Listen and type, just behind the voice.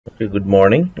Okay, good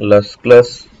morning. Last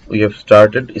class we have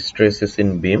started stresses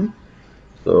in beam.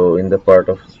 So in the part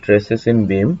of stresses in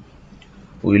beam,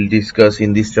 we will discuss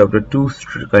in this chapter two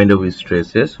kind of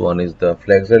stresses. One is the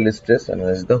flexural stress and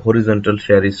one is the horizontal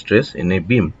shear stress in a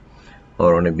beam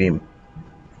or on a beam.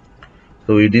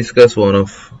 So we discuss one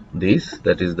of these,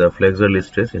 that is the flexural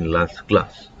stress, in last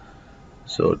class.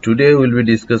 So today we will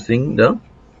be discussing the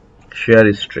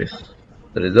shear stress,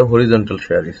 that is the horizontal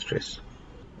shear stress.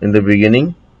 In the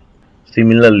beginning,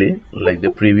 similarly, like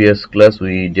the previous class,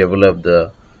 we developed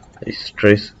the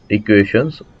stress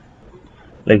equations.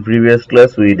 Like previous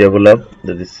class, we developed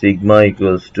that is sigma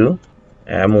equals to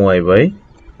my by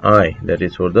I, that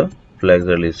is for the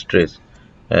flexural stress.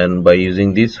 And by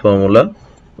using this formula,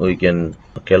 we can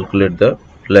calculate the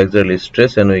flexural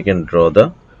stress and we can draw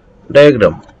the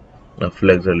diagram of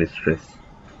flexural stress.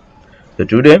 So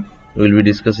today, we will be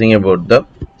discussing about the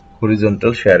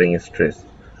horizontal shearing stress.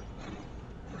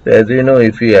 So as you know,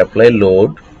 if we apply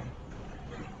load,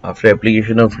 after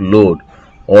application of load,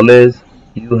 always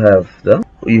you have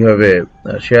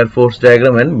a shear force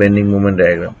diagram and bending moment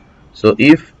diagram. So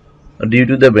if due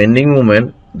to the bending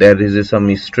moment there is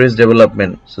some stress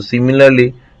development, so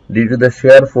similarly due to the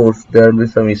shear force there will be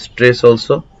some stress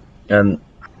also, and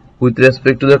with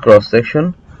respect to the cross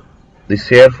section the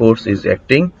shear force is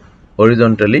acting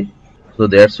horizontally, so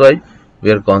that's why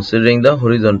we are considering the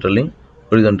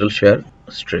horizontal shear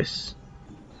stress.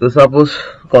 So suppose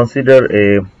consider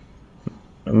a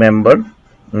member,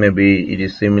 maybe it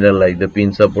is similar like the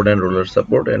pin support and roller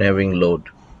support and having load.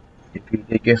 If you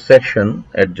take a section,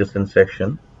 adjacent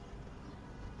section,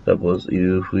 suppose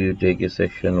if you take a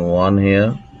section 1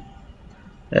 here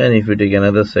and if you take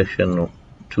another section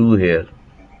 2 here,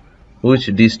 which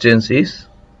distance is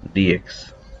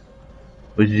dx,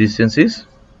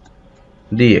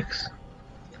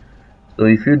 so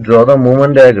if you draw the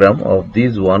moment diagram of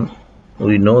this one,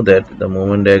 we know that the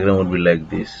moment diagram would be like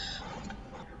this.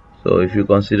 So if you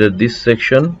consider this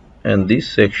section and this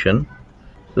section,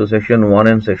 so section 1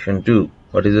 and section 2,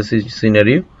 what is the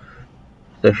scenario?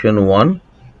 Section 1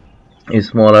 is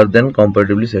smaller than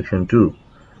comparatively section 2.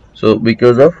 So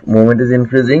because of moment is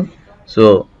increasing,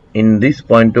 so in this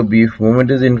point of view, if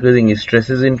moment is increasing, stress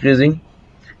is increasing.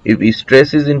 If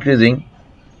stress is increasing,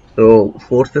 so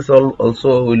forces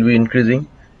also will be increasing.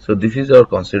 So this is our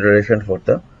consideration for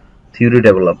the theory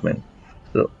development.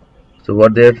 So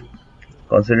what they are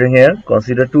considering here,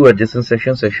 consider two adjacent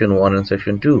sections, section 1 and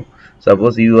section 2.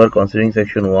 Suppose you are considering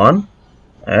section 1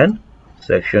 and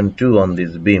section 2 on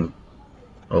this beam.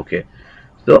 Okay,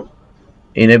 so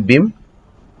in a beam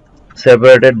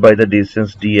separated by the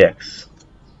distance dx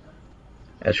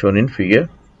as shown in figure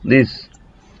this,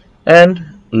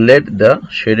 and let the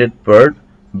shaded part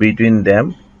between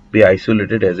them be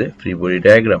isolated as a free body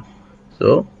diagram.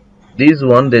 So this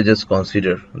one they just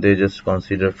consider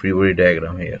free body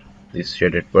diagram here, this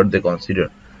shaded part they consider.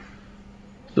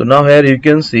 So now here you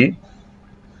can see,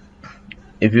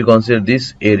 if you consider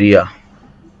this area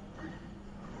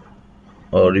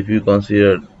or if you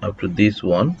consider up to this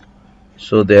one,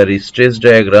 so their stress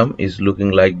diagram is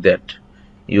looking like that.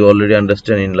 You already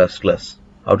understand in last class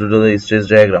how to do the stress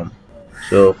diagram.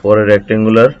 So for a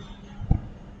rectangular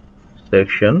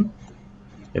section,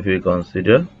 if you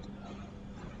consider,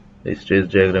 the stress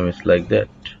diagram is like that.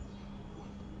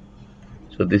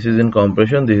 So this is in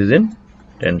compression, this is in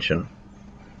tension.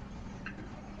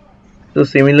 So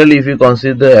similarly, if you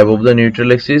consider above the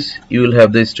neutral axis, you will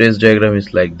have the stress diagram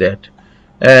is like that,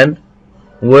 and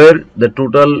where the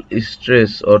total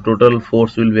stress or total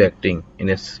force will be acting in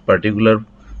a particular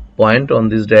point on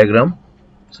this diagram.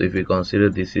 So if we consider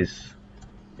this is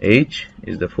H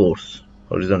is the force,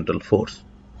 horizontal force,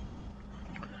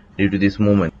 due to this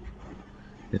moment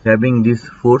is having this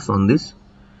force on this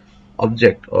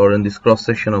object or in this cross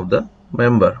section of the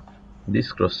member,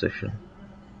 this cross section.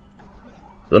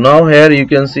 So now here you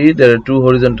can see there are two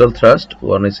horizontal thrusts,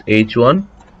 one is H1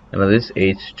 another is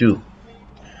H2.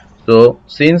 So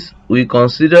since we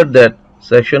consider that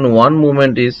section 1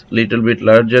 moment is little bit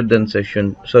larger than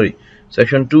section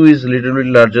 2 is little bit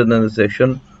larger than the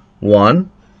section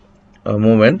 1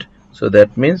 moment, so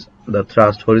that means the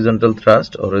thrust, horizontal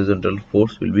thrust or horizontal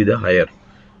force will be the higher,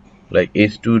 like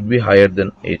H2 would be higher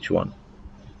than H1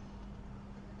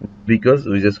 because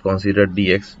we just consider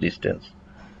dx distance.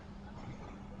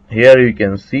 Here you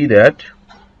can see that,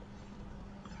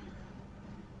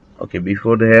 okay,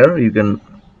 before here you can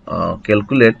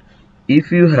calculate,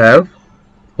 if you have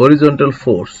horizontal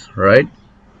force, right,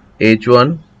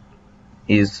 H1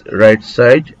 is right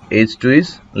side, H2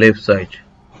 is left side.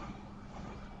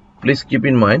 Please keep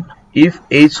in mind, if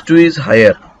H2 is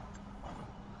higher,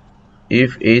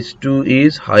 if H2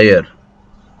 is higher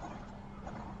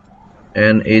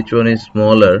and H1 is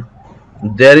smaller,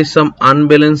 there is some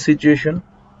unbalanced situation,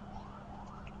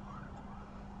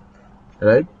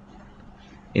 right?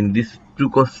 In this two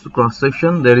cross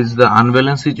section there is the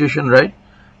unbalanced situation, right?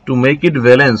 To make it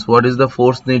balance, what is the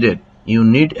force needed? You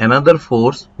need another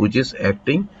force which is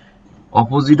acting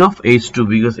opposite of H2,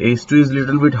 because H2 is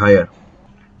little bit higher.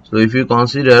 So if you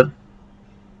consider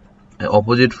an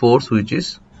opposite force which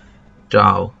is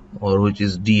tau, or which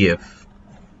is dF,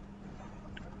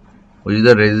 which is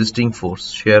the resisting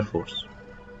force, shear force,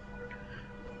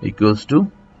 equals to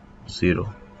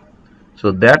 0.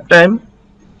 So that time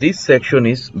this section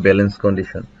is balance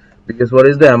condition, because what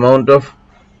is the amount of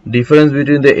difference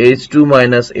between the H2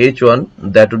 minus H1?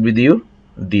 That would be your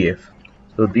dF.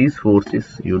 So this force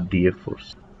is your dF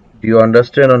force. Do you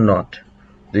understand or not?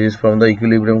 This is from the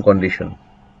equilibrium condition,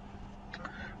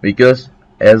 because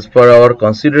as per our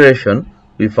consideration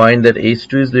we find that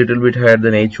H2 is little bit higher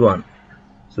than H1.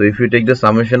 So if you take the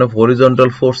summation of horizontal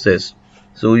forces,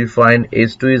 so we find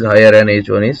H2 is higher and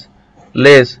H1 is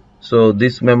less. So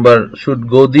this member should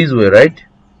go this way, right?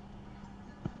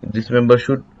 This member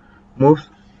should move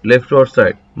leftward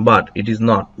side, but it is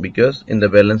not, because in the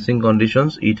balancing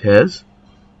conditions it has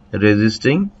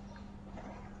additional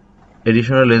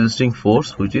resisting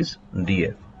force which is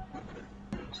dF.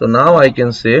 So now I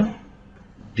can say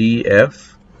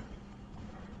dF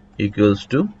equals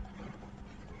to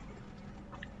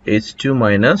H2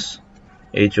 minus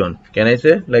H1. Can I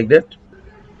say like that?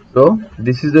 So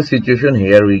this is the situation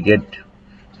here we get.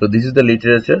 So this is the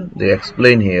literature they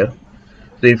explain here.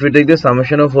 So if you take the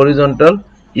summation of horizontal,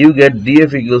 you get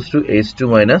dF equals to H2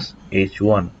 minus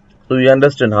H1. So you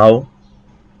understand how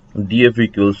dF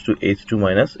equals to H2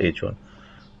 minus H1.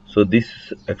 So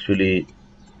this actually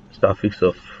suffix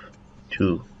of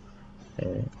 2,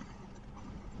 and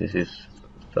this is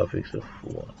suffix of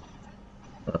 1,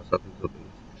 suffix of 2,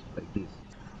 like this.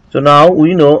 So now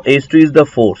we know H2 is the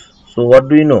force. So what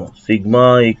do we know?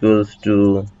 Sigma equals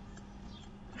to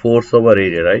force over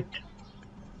area, right?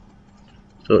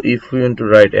 So if we want to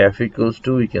write F equals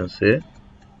to, we can say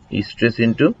stress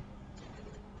into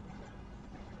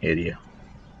area.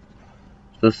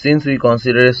 So since we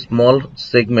consider a small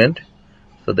segment,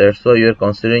 so that's why we are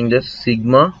considering the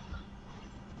sigma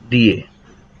dA,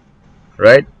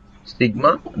 right?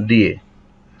 Sigma dA.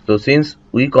 So since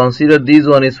we consider this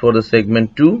one is for the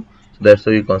segment 2, so that's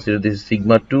why we consider this is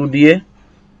sigma 2 dA.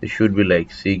 It should be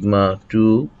like sigma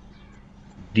 2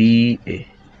 dA.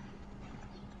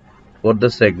 For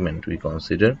the segment we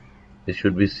consider, this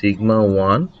should be sigma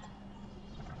 1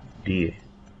 dA.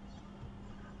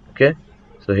 Okay,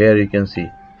 so here you can see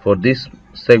for this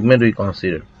segment we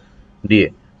consider dA,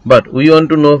 but we want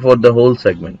to know for the whole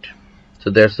segment,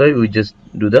 so that's why we just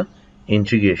do the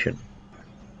integration.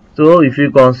 So if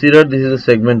you consider this is the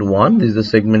segment 1, this is the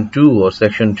segment 2 or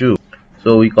section 2,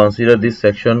 so we consider this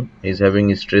section is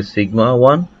having stress sigma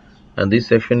 1 and this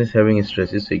section is having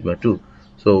stress is sigma 2.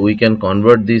 So we can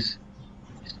convert this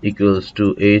equals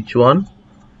to H1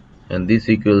 and this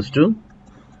equals to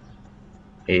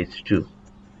H2,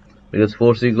 because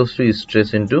force equals to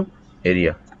stress into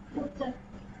area.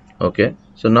 Okay,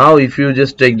 so now if you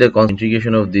just take the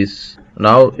integration of this,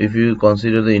 now if you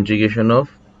consider the integration of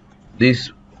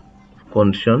this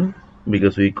condition,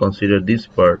 because we consider this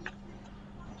part,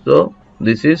 so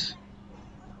this is,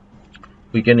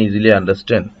 we can easily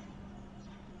understand.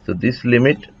 So this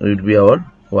limit will be our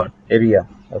what? Area.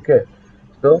 Okay,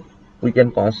 so we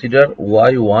can consider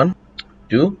y1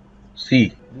 to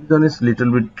c. This one is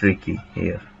little bit tricky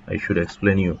here, I should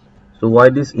explain you. So why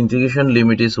this integration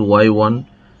limit is y1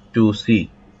 to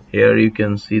c? Here you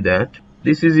can see that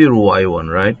this is your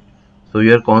y1, right? So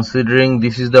you are considering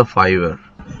this is the fiber.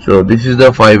 So this is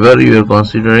the fiber you are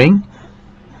considering,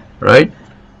 right?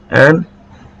 And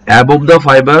above the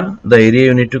fiber, the area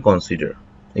you need to consider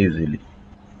usually.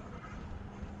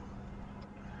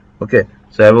 Okay,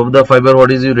 so above the fiber,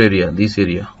 what is your area? This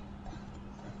area,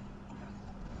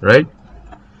 right?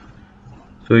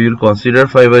 So you'll consider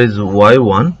fiber is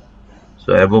y1.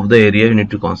 So above the area you need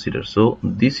to consider. So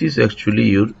this is actually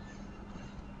your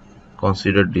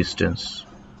considered distance.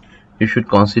 You should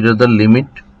consider the limit.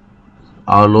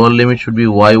 Our lower limit should be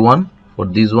y1 for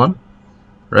this one,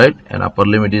 right? And upper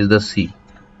limit is the c.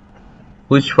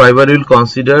 Which fiber you will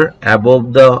consider?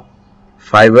 Above the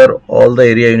fiber, all the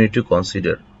area you need to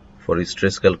consider for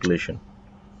stress calculation.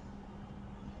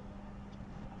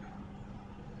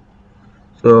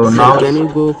 So now can you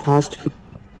go fast?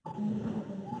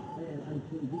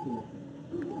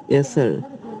 Yes, sir.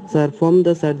 Sir, from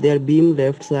the sir, their beam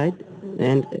left side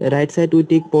and right side we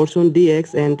take portion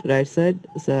dx and right side,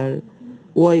 sir,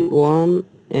 y1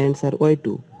 and sir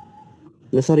y2.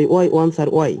 No, sorry, y1 sir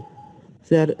y.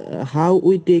 Sir, how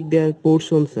we take their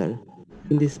portion, sir,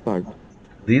 in this part?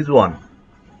 This one.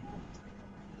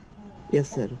 Yes,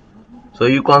 sir. So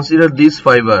you consider this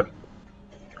fiber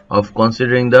of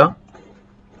considering the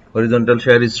horizontal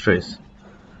shear stress.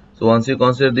 So once you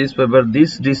consider this fiber,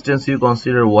 this distance you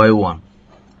consider y1,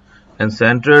 and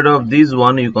centroid of this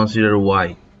one you consider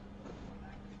y.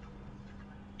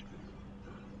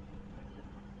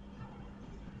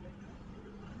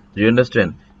 Do you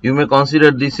understand? You may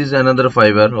consider this is another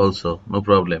fiber also, no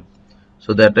problem.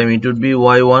 So that time it would be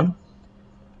y1,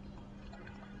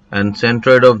 and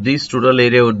centroid of this total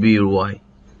area would be your y,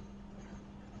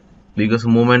 because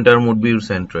moment arm would be your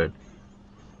centroid.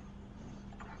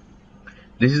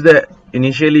 This is the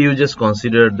initially you just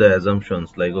considered the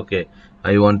assumptions, like okay,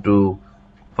 I want to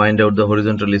find out the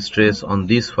horizontal stress on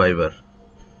this fiber,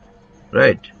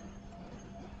 right?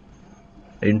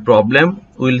 In problem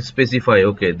we'll specify,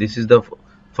 okay, this is the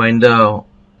find the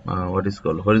what is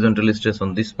called horizontal stress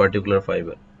on this particular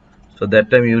fiber. So that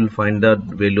time you will find the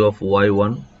value of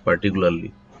y1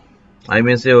 particularly. I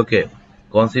may say, okay,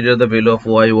 consider the value of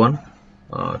y1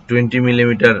 20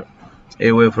 millimeter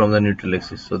away from the neutral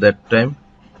axis. So that time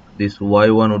this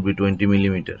y1 would be 20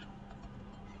 millimeter.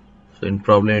 So in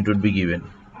problem it would be given.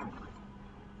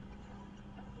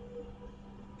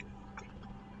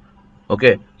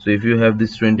 Okay, so if you have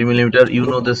this 20 millimeter, you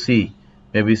know the C,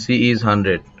 maybe C is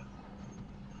 100.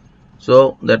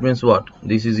 So that means what?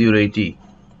 This is your 80,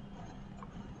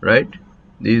 right?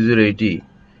 This is your 80.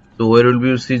 So where will be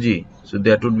your CG? So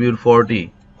that would be your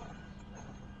 40,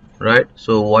 right?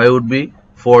 So Y would be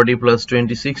 40 plus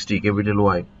 20, 60, capital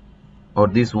Y, or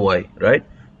this Y, right?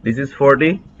 This is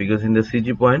 40 because in the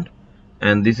CG point,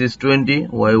 and this is 20,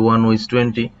 Y1 is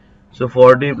 20. So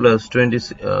 40 plus 20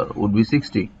 would be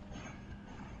 60.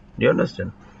 Do you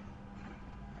understand?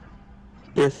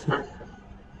 Yes, sir.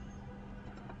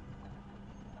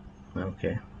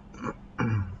 Okay.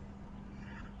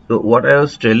 So what I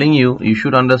was telling you, you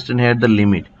should understand here the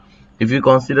limit. If you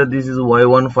consider this is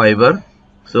y1 fiber,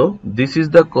 so this is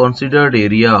the considered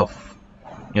area of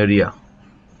area.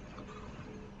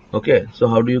 Okay, so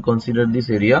how do you consider this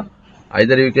area?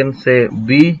 Either you can say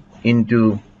B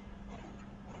into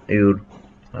your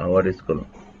what is called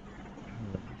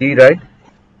T, right?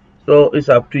 So it's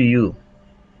up to you.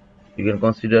 You can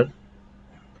consider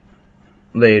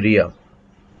the area,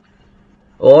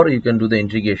 or you can do the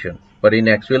integration. But in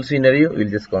actual scenario, we'll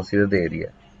just consider the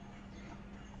area.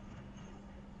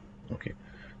 Okay,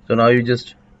 so now you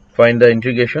just find the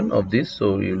integration of this,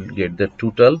 so you'll get the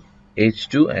total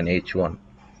H2 and H1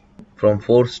 from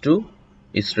force to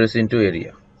stress into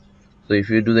area. So if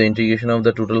you do the integration of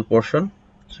the total portion,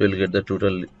 so you'll get the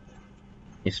total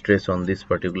stress on this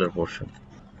particular portion.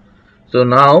 So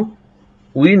now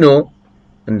we know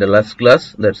in the last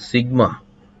class that sigma,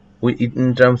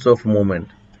 in terms of moment,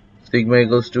 sigma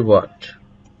equals to what?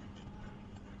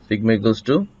 Sigma equals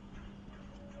to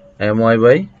my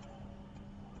by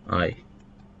I.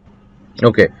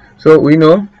 Okay, so we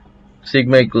know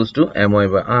sigma equals to my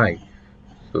by I.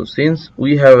 So since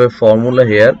we have a formula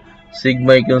here,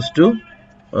 sigma equals to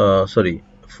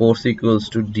force equals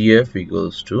to dF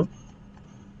equals to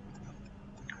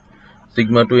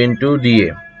sigma 2 into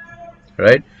dA,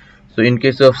 right? So in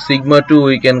case of sigma 2,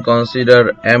 we can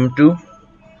consider m2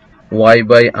 y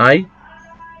by I,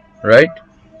 right?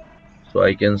 So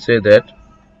I can say that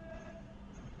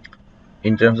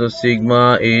in terms of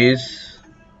sigma is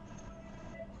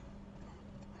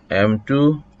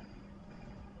m2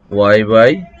 y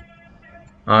by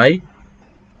I,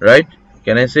 right?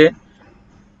 Can I say?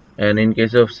 And in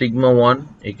case of sigma 1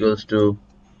 equals to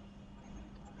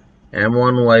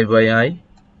m1 y by I,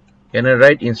 can I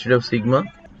write instead of sigma?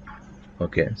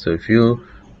 Okay, so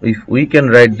if we can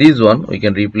write this one, we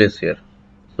can replace here.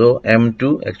 So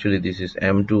m2, actually this is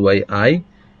m2 by I,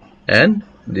 and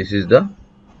this is the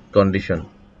condition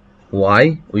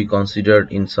y we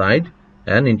considered inside,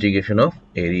 and integration of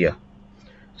area.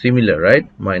 Similar, right?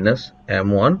 Minus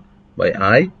m1 by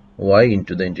I y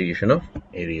into the integration of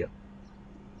area.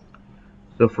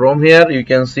 So from here you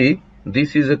can see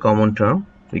this is a common term,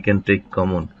 we can take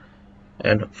common,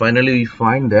 and finally we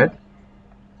find that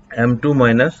m2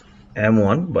 minus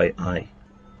m1 by I.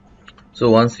 So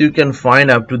once you can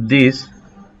find up to this,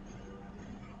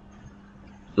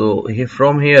 so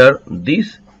from here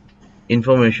these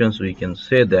informations we can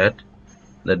say that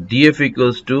the dF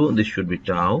equals to, this should be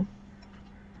tau.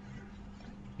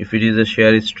 If it is a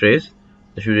shear stress,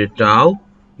 this should be tau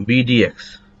b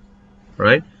dx,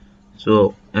 right?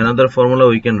 So another formula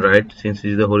we can write, since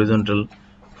it is the horizontal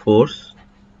force,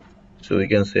 So we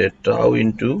can say tau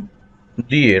into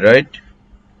dA, right?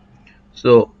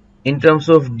 So in terms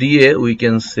of dA, we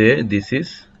can say this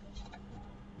is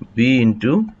B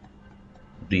into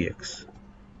dx.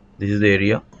 This is the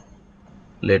area.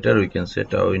 Later we can say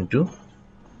tau into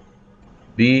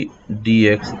B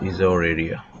dx is our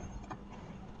area.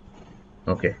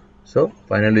 Okay, so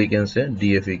finally we can say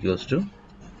dF equals to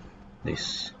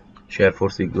this. Shear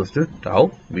force equals to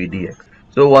tau B dx.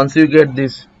 So once you get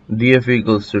this dF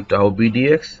equals to tau B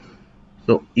dx,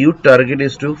 so your target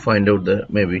is to find out the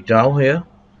maybe tau here.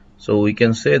 So we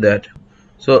can say that.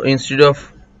 So instead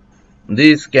of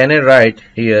this, can I write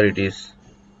here it is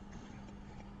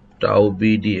tau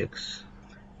B dx.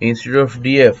 Instead of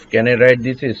df, can I write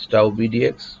this is tau B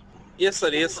dx? Yes, sir.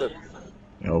 Yes, sir.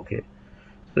 Okay.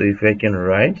 So if I can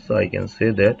write, so I can say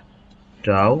that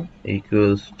tau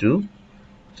equals to,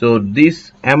 so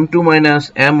this m2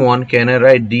 minus m1, can I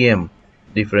write dm,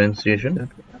 differentiation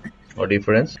or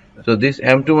difference? So this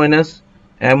m2 minus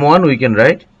m1 we can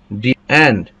write d,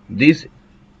 and this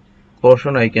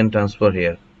portion I can transfer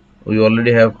here. We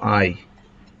already have I.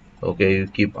 Okay, you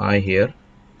keep I here,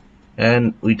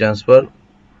 and we transfer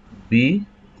b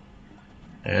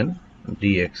and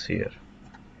dx here,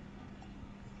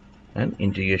 and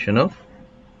integration of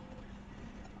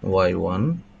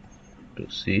y1 to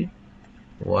c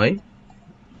y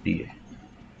dA.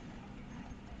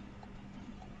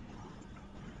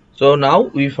 So now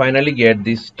we finally get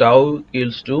this tau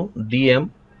equals to dm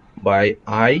by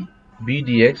I b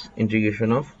dx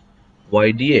integration of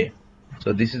y dA.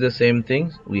 So this is the same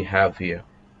thing we have here.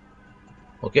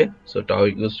 Okay, so tau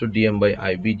equals to dm by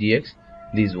I b dx,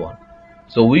 this one.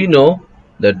 So we know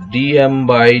that dm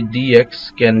by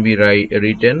dx can be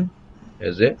written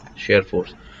as a shear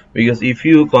force, because if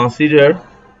you consider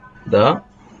the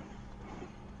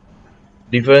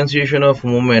differentiation of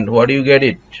moment, what do you get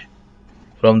it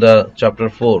from the chapter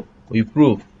 4? We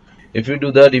prove if you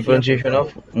do the differentiation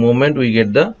of moment, we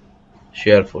get the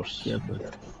shear force,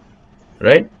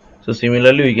 right? So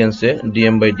similarly we can say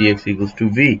dm by dx equals to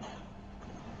v.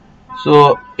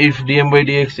 So if dm by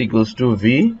dx equals to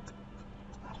v,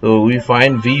 so we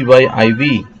find v by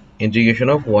iv, integration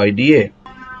of y dA.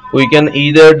 We can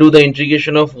either do the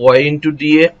integration of y into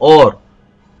dA, or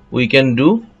we can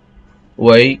do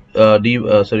v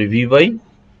by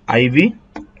iv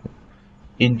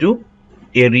into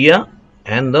area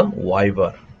and the y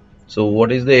bar. So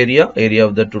what is the area? Area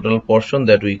of the total portion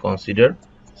that we consider.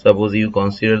 Suppose you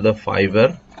consider the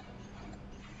fiber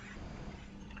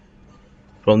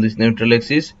from this neutral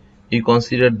axis, you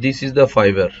consider this is the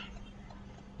fiber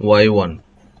y1.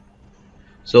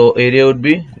 So area would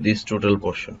be this total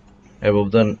portion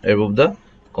above the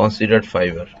considered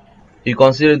fiber. You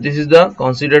consider this is the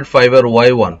considered fiber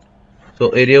y1. So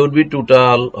area would be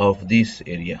total of this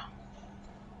area.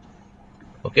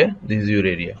 Okay, this is your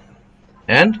area,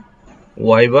 and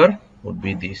y bar would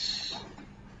be this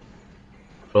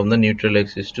from the neutral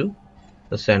axis to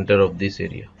the center of this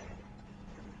area.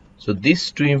 So this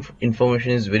two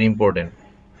information is very important.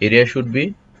 Area should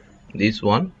be this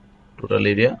one, total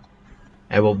area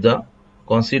above the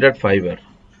considered fiber,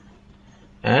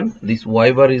 and this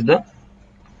y bar is the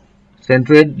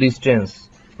centroid distance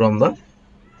from the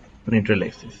neutral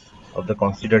axis of the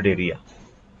considered area.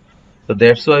 So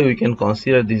that's why we can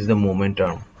consider this is the moment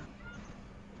arm,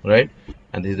 right?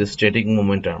 And this is the static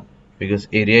moment arm, because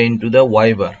area into the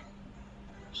y bar.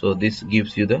 So this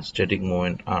gives you the static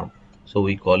moment arm. So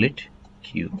we call it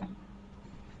Q.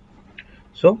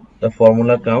 So the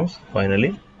formula comes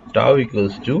finally tau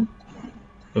equals to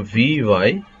V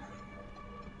by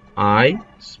I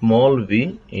small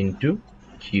v into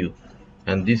Q.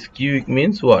 And this Q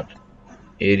means what?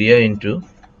 Area into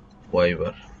y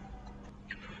bar.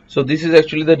 So this is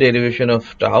actually the derivation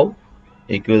of tau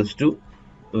equals to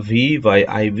V by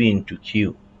IV into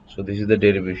Q. So this is the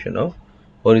derivation of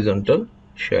horizontal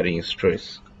shearing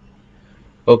stress.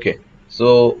 Okay,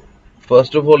 so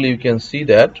first of all you can see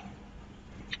that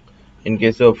in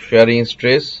case of shearing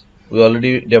stress we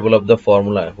already developed the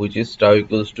formula, which is tau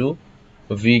equals to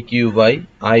VQ by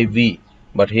IV,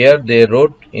 but here they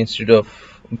wrote instead of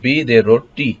B they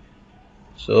wrote T,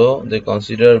 so they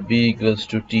consider B equals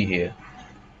to T here.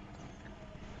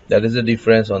 That is the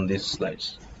difference on these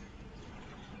slides.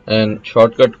 And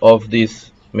shortcut of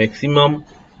this maximum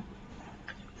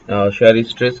shear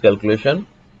stress calculation,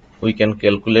 we can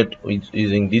calculate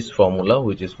using this formula,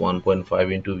 which is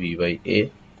 1.5 into V by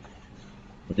A.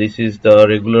 This is the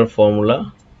regular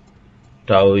formula,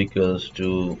 tau equals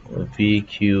to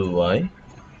VQ by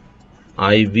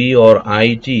IV or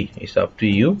IT, is up to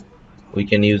you. We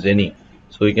can use any.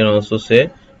 So we can also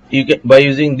say you can, by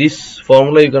using this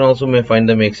formula, you can also may find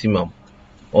the maximum,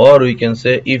 or we can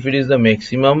say if it is the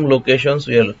maximum locations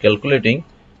we are calculating,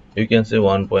 you can say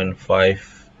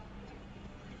 1.5,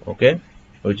 okay,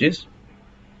 which is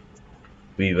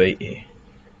V by A.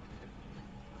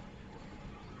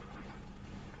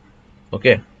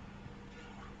 Okay,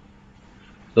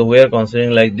 so we are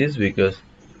considering like this because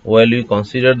while we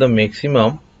consider the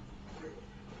maximum,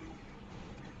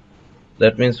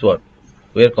 that means what?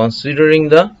 We are considering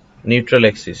the neutral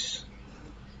axis,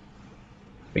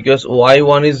 because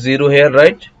y1 is 0 here,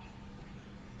 right?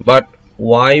 But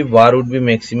y bar would be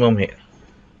maximum here,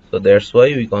 so that's why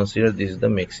we consider this is the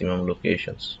maximum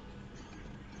locations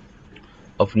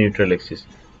of neutral axis.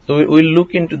 So we will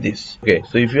look into this. Okay,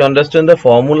 so if you understand the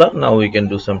formula, now we can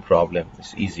do some problem.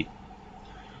 It's easy.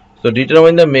 So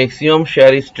determine the maximum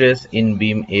shear stress in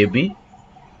beam AB.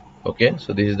 Okay,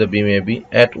 so this is the beam AB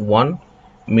at 1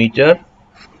 meter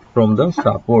from the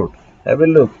support. Have a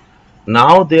look.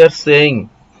 Now they are saying,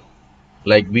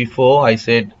 like before I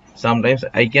said, sometimes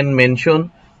I can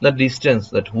mention the distance,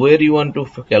 that where you want to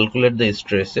calculate the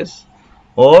stresses,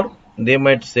 or they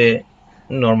might say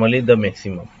normally the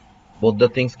maximum. Both the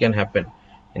things can happen.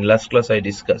 In last class I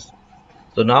discussed.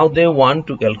 So now they want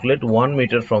to calculate 1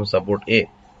 meter from support A.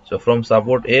 So from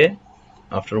support A,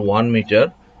 after 1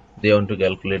 meter, they want to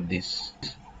calculate this.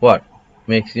 What?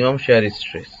 Maximum shear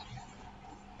stress.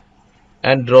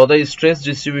 And draw the stress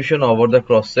distribution over the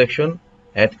cross section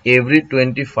at every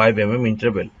 25 mm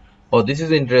interval. Oh, this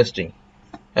is interesting.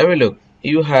 Have a look.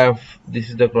 You have, this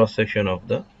is the cross section of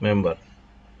the member.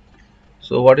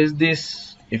 So what is this?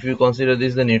 If you consider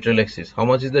this the neutral axis, how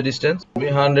much is the distance?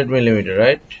 100 millimeter,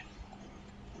 right?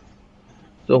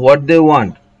 So what they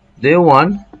want? They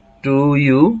want to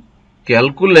you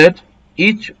calculate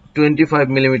each 25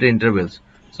 millimeter intervals.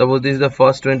 Suppose this is the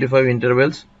first 25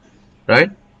 intervals,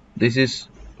 right? This is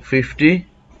 50,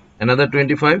 another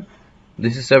 25,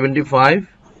 this is 75,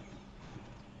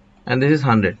 and this is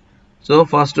 100. So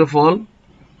first of all,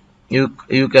 you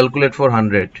calculate for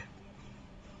 100,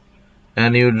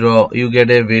 and you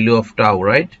get a value of tau,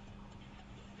 right?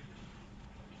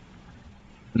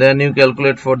 Then you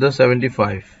calculate for the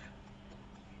 75,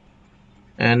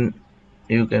 and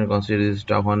you can consider this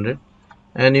tau 100,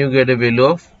 and you get a value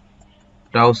of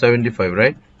tau 75,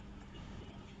 right?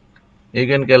 You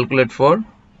can calculate for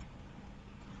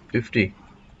 50,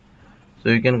 so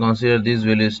you can consider this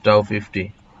value is tau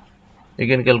 50. You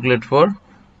can calculate for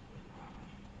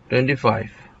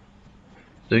 25,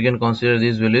 so you can consider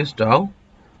this value is tau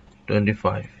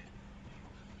 25,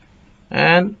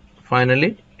 and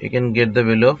finally you can get the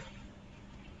value of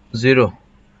 0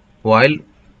 while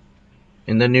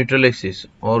in the neutral axis,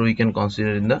 or we can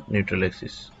consider in the neutral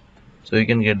axis. So you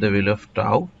can get the value of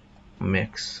tau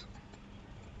max,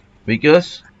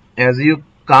 because as you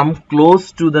come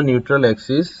close to the neutral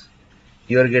axis,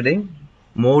 you are getting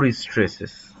more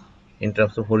stresses in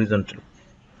terms of horizontal.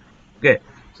 Okay,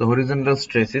 so horizontal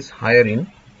stress is higher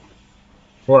in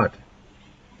what,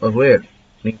 or where?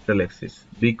 Neutral axis,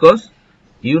 because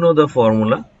you know the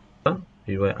formula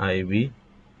V by IB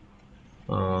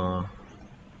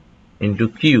into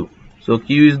Q. So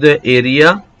Q is the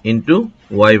area into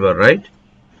Y bar, right?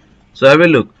 So have a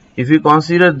look. If you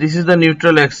consider this is the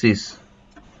neutral axis,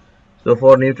 so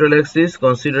for neutral axis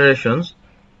considerations,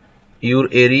 your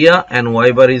area and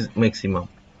Y bar is maximum.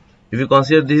 If you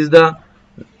consider this is the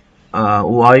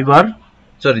Y bar,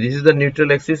 sorry, this is the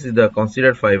neutral axis, is the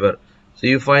considered fiber. So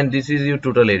you find this is your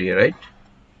total area, right?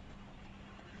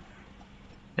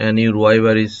 And your Y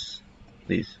bar is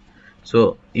this.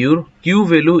 So your Q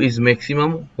value is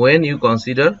maximum when you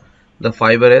consider the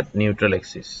fiber at neutral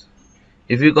axis.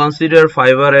 If you consider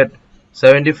fiber at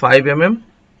 75 mm,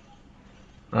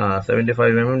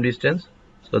 75 mm distance,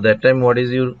 so that time what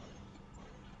is your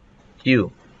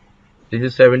Q? This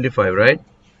is 75, right?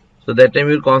 So that time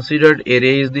your considered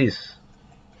area is this.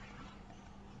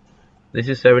 This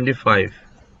is 75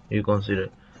 you consider.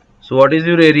 So what is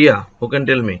your area? Who can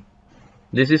tell me?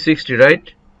 This is 60,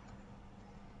 right?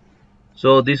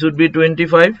 So this would be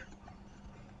 25.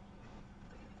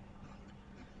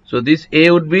 So this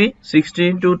A would be 60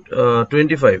 into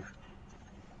 25.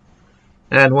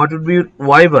 And what would be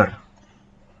Y bar?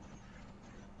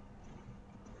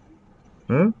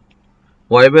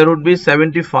 Y bar would be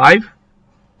 75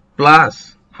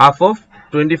 plus half of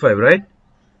 25, right?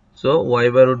 So Y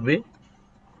bar would be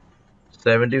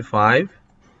 75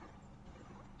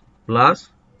 plus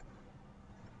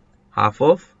half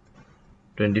of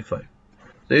 25.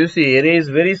 So you see area is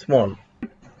very small,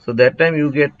 so that time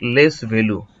you get less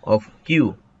value of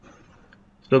Q.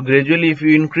 So gradually if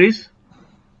you increase,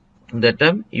 that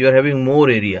time you are having more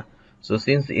area. So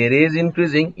since area is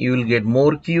increasing, you will get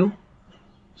more Q.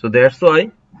 So that's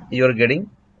why you are getting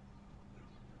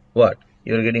what?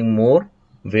 You are getting more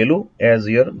value as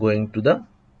you are going to the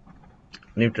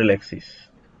neutral axis.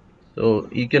 So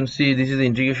you can see this is the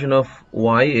integration of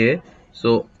YA.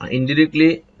 So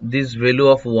indirectly this value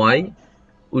of Y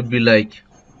would be like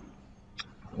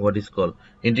what is called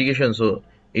integration. So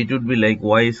it would be like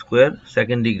y square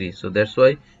second degree. So that's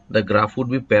why the graph would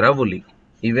be parabolic.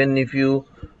 Even if you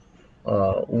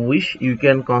wish, you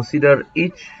can consider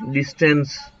each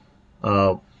distance,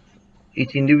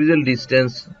 each individual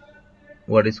distance,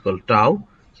 what is called tau.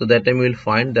 So that time you will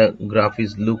find the graph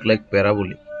is look like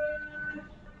parabolic.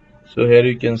 So here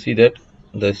you can see that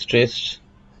the stress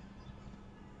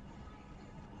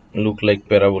look like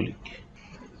parabolic.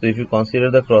 So if you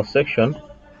consider the cross section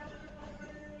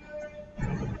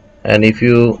and if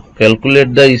you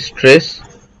calculate the stress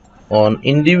on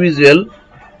individual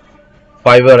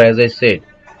fiber, as I said,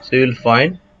 so you will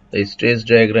find the stress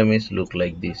diagram is look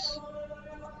like this.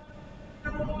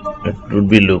 It would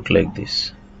be look like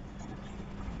this.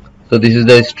 So this is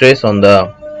the stress on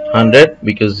the 100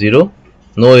 because 0,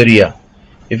 no area.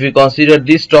 If you consider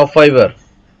this top fiber,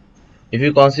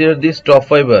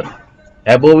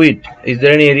 above it, is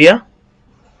there any area?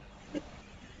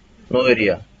 No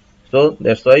area. So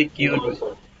that's why Q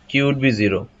would be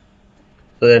 0.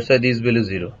 So that's why this value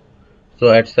 0. So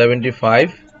at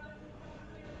 75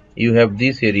 you have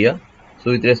this area.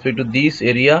 So with respect to this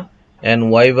area and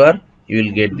y bar, you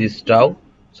will get this tau.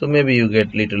 So maybe you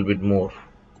get little bit more.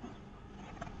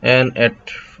 And at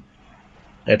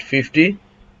 50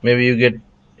 maybe you get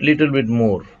little bit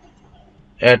more.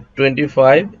 At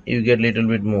 25 you get little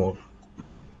bit more,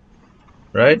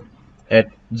 right? At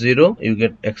 0 you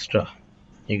get extra,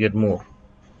 you get more.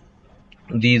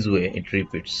 This way it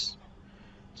repeats.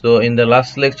 So in the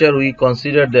last lecture we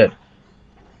considered that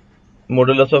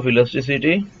modulus of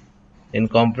elasticity in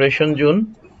compression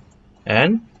zone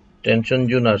and tension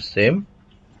zone are same.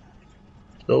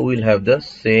 So we'll have the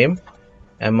same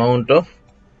amount of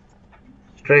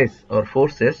stress or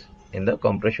forces in the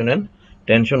compression and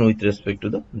tension with respect to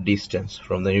the distance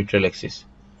from the neutral axis.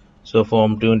 So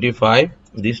from 25,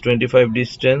 this 25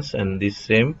 distance and this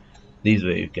same, this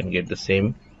way you can get the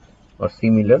same or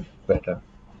similar pattern.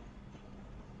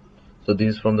 So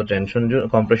this is from the tension zone,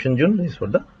 compression zone, this is for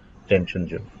the tension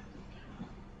zone.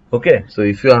 Okay, so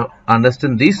if you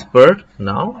understand this part,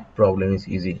 now problem is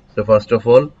easy. So first of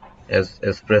all, as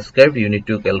prescribed, you need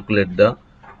to calculate the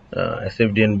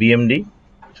SFD and BMD.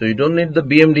 So you don't need the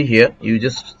BMD here, you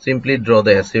just simply draw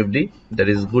the SFD. That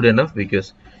is good enough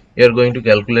because you are going to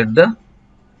calculate the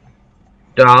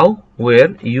tau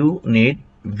where you need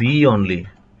V only,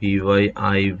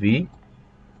 VYIV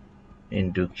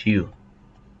into Q,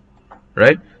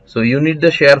 right? So you need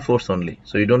the shear force only,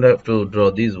 so you don't have to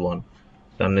draw this one.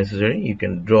 It's unnecessary, you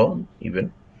can draw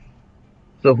even.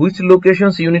 So which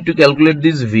locations you need to calculate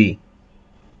this V?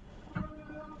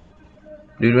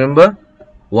 Do you remember?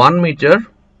 1 meter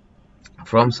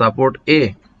from support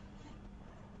A.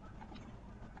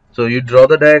 So you draw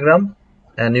the diagram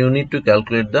and you need to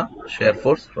calculate the shear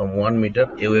force from 1 meter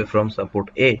away from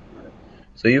support A.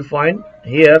 So you find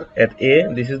here at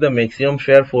A, this is the maximum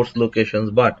shear force locations,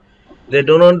 but they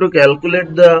don't want to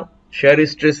calculate the shear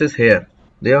stresses here.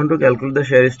 They want to calculate the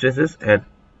shear stresses at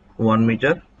 1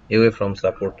 meter away from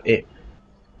support A.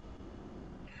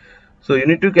 So you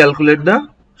need to calculate the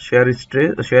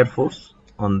shear force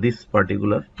on this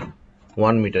particular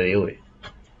 1 meter away.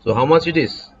 So how much it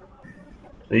is?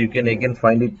 So you can again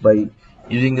find it by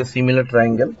using a similar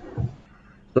triangle.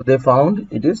 So they found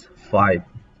it is 5.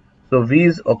 So V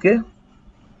is okay.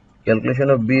 Calculation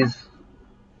of V is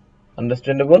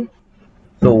understandable.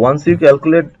 So once you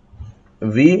calculate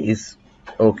V is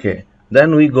okay,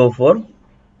 then we go for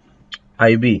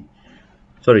IB.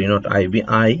 Sorry, not IB,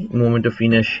 I, moment of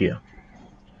inertia.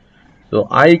 So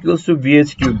I equals to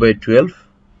VH cube by 12.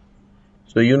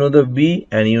 So you know the B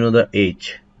and you know the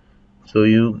H. So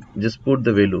you just put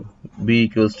the value. B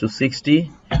equals to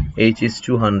 60, H is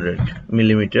 200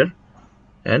 millimeter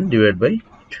and divide by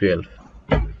 12.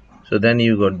 So then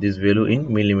you got this value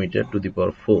in millimeter to the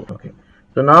power 4. Okay.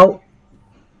 So now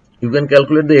you can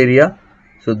calculate the area.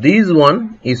 So this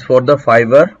one is for the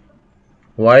fiber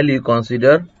while you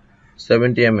consider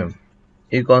 70 mm.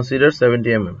 You consider 70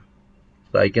 mm.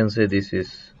 So I can say this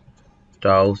is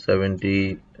tau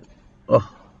 70. Oh,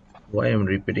 why I'm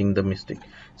repeating the mistake?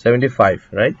 75,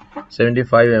 right?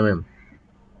 75 mm.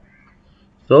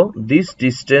 So this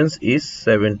distance is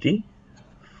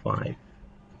 75.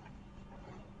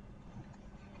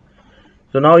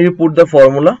 So now you put the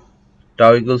formula.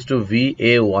 Tau equals to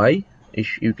VAY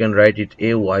you can write it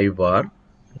AY bar.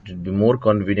 It would be more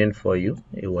convenient for you,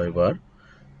 AY bar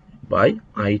by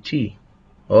IT,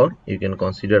 or you can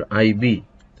consider IB.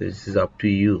 This is up to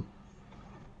you.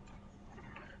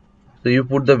 So you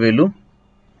put the value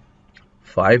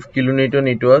 5 kilonewton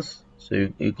it was. So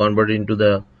you convert it into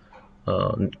the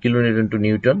kilonewton to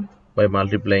Newton by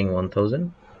multiplying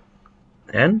 1000,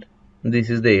 and this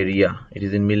is the area. It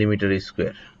is in millimeter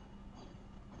square,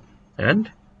 and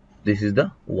this is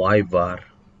the Y bar.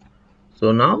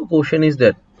 So now question is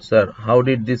that, sir, how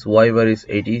did this Y bar is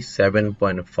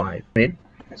 87.5?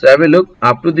 So have a look.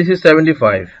 Up to this is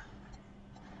 75,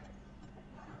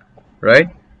 right?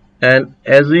 And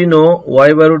as we know,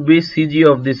 Y bar would be CG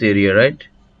of this area, right?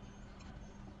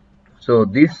 So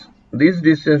this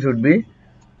distance would be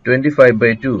 25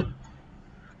 by 2.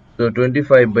 So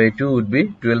 25 by 2 would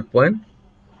be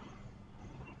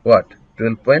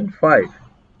 12.5.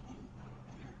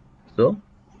 So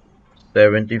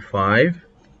 75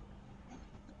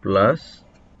 plus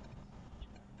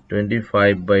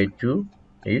 25 by 2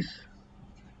 is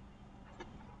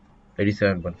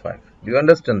 87.5. Do you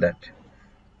understand that?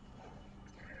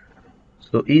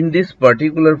 So in this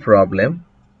particular problem,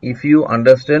 if you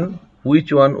understand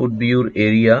which one would be your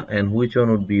area and which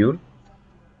one would be your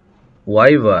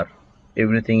Y bar,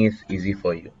 everything is easy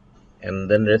for you, and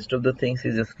then rest of the things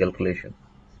is just calculation.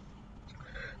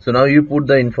 So now you put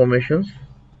the informations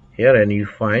here and you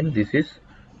find this is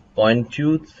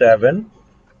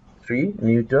 0.273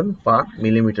 Newton per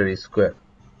millimeter square.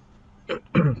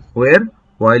 Where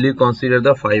while you consider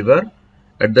the fiber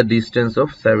at the distance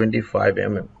of 75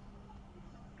 mm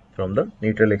from the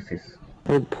neutral axis.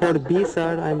 For B,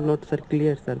 sir, I'm not sir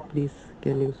clear, sir. Please,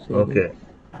 can you say? Okay.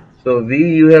 So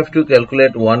V you have to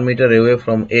calculate 1 meter away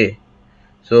from A.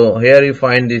 So here you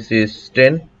find this is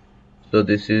 10. So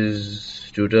this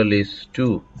is total is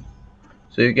 2.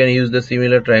 So you can use the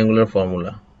similar triangular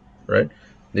formula, right?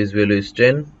 This value is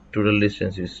 10, total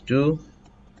distance is 2,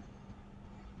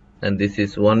 and this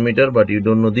is 1 meter, but you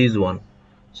don't know this one.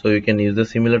 So you can use the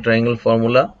similar triangle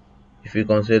formula. If you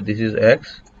consider this is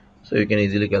x, so you can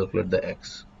easily calculate the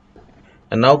x.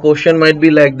 And now question might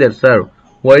be like that, sir,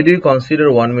 why do you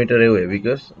consider 1 meter away?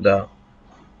 Because the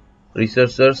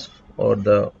researchers or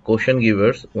the question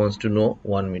givers wants to know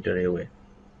 1 meter away.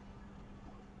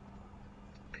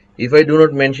 If I do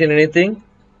not mention anything,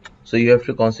 so you have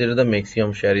to consider the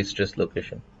maximum shear stress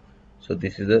location. So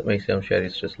this is the maximum shear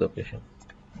stress location.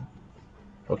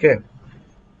 Okay.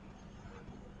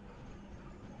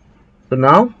 So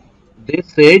now they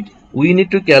said we need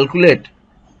to calculate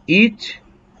each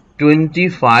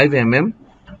 25 mm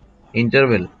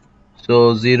interval.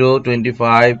 So 0,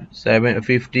 25,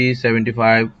 50,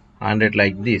 75, 100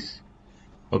 like this.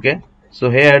 Okay. So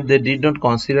here they did not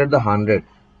consider the 100,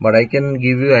 but I can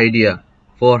give you idea.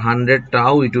 For 100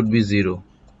 tau it would be 0,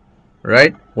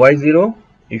 right? Why 0?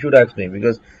 You should ask me,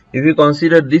 because if you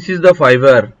consider this is the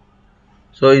fiber,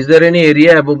 so is there any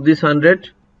area above this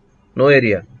 100? No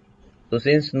area. So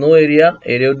since no area,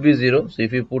 area would be 0. So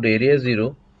if you put area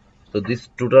 0, so this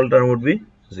total term would be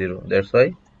 0. That's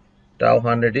why tau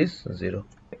 100 is 0.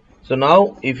 So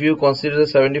now if you consider the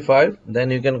 75, then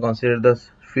you can consider the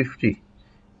 50,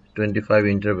 25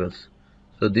 intervals.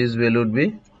 So this value would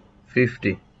be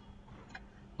 50.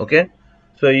 Okay.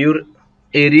 So your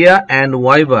area and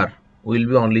Y bar will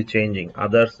be only changing.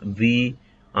 Others V,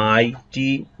 I,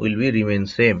 T will be remain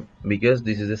same, because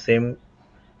this is the same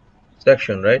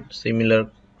section, right? Similar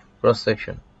cross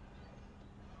section.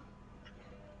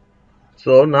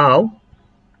 So now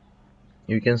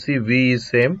you can see V is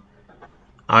same,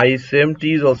 I is same,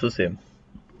 T is also same.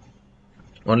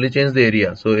 Only change the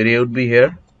area. So area would be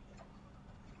here,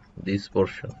 this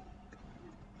portion.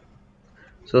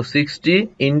 So 60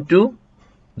 into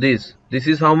this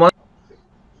is how much?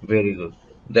 Very good.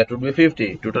 That would be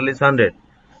 50. Total is 100.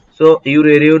 So your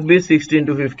area would be 60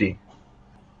 into 50.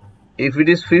 If it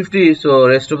is 50, so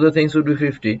rest of the things would be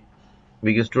 50,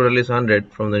 because total is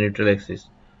 100 from the neutral axis.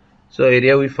 So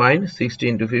area we find 60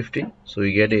 into 50. So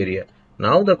we get area.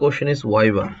 Now the question is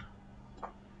Y bar.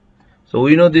 So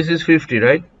we know this is 50,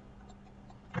 right?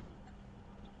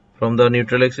 From the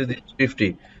neutral axis this is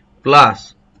 50.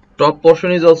 Plus top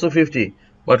portion is also 50.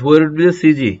 But where would be the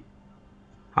CG?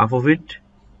 Half of it.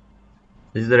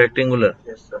 This is the rectangular.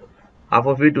 Yes, sir. Half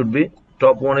of it would be,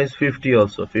 top one is 50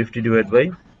 also. 50 divided by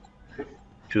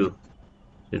 2.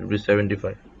 It will be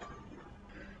 75.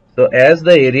 So as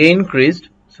the area increased,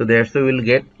 so therefore we will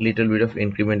get little bit of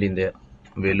increment in the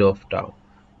value of tau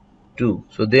 2.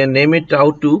 So they name it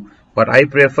tau 2, but I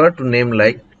prefer to name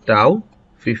like tau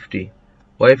 50.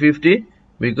 Why 50?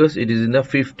 Because it is in the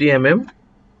 50 mm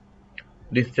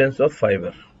distance of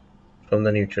fiber. from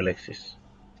the neutral axis.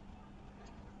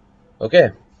 Okay.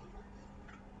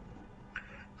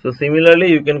 So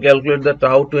similarly, you can calculate the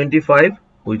tau 25,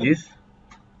 which is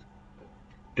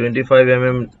 25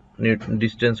 mm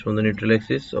distance from the neutral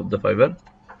axis of the fiber.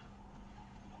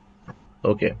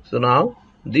 Okay, so now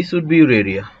this would be your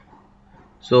area.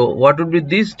 So what would be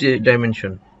this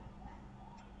dimension?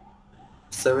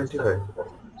 75.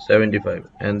 75.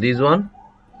 And this one?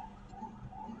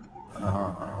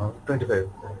 25.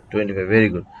 25. Very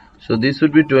good. So this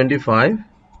would be 25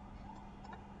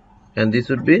 and this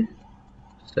would be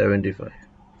 75.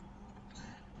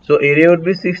 So area would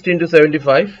be 60 into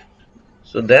 75.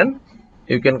 So then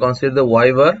you can consider the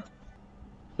y bar.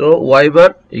 So y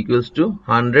bar equals to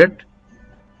 100.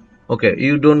 Okay,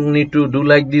 you don't need to do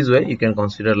like this way. You can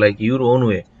consider like your own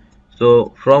way.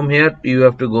 So from here you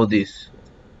have to go this.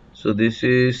 So this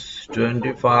is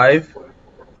 25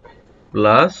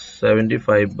 plus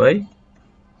 75 by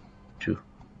 2.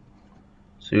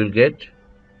 So you'll get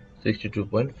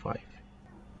 62.5.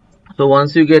 So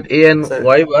once you get a and Sir,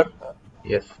 y bar,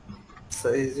 yes. so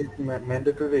is it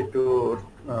mandatory to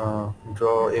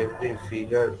draw every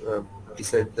figure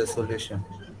beside the solution?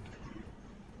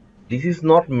 This is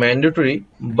not mandatory,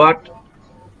 but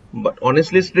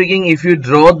honestly speaking, if you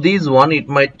draw this one, it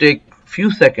might take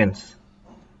few seconds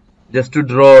just to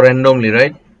draw randomly,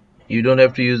 right? You don't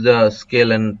have to use the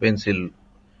scale and pencil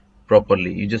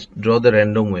properly. You just draw the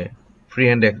random way,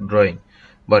 freehand drawing.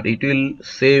 But it will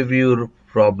save your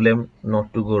problem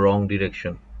not to go wrong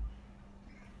direction.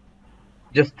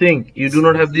 Just think, you do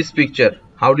not have this picture.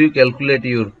 How do you calculate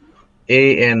your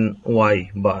a and y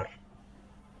bar?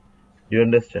 You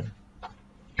understand?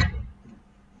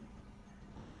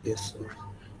 Yes, sir.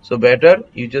 So better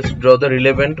you just draw the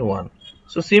relevant one.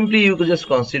 So simply you could just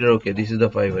consider, okay, this is the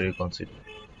fiber you consider.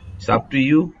 It's up to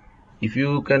you. If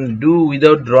you can do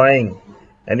without drawing,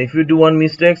 and if you do one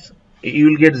mistakes, you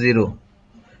will get 0.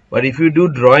 But if you do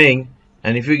drawing,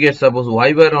 and if you get suppose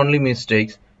y bar only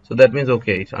mistakes, so that means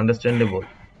okay, it's understandable.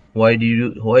 Why did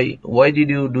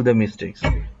you do the mistakes?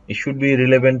 It should be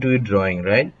relevant to your drawing,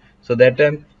 right? So that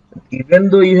time, even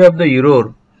though you have the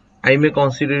error, I may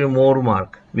consider you more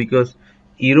mark because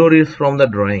error is from the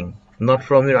drawing, not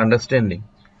from your understanding.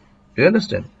 Do you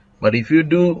understand? But if you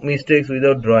do mistakes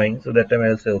without drawing, so that time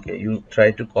I'll say, okay, you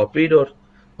try to copy it, or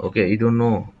okay, you don't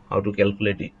know how to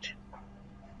calculate it.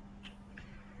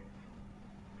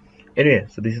 Anyway,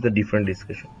 so this is the different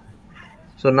discussion.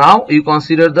 So now you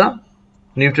consider the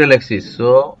neutral axis.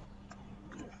 So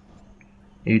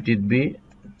it would be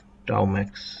tau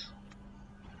max.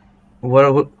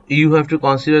 Where you have to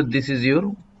consider this is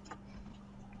your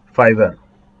fiber.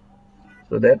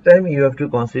 So that time you have to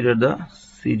consider the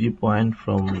CG point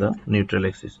from the neutral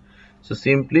axis. So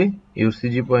simply your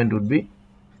CG point would be,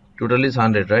 total is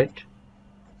 100, right?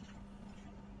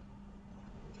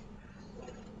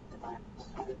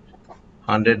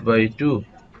 Hundred by 2,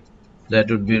 that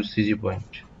would be your CG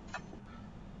point.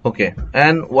 Okay,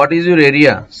 and what is your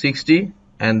area? 60,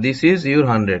 and this is your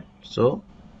 100. So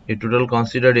your total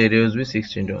considered area will be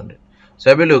 60 into 100. So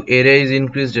have a look, area is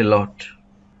increased a lot.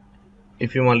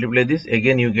 If you multiply this,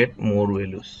 again you get more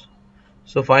values.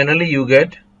 So finally you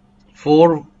get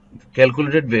 4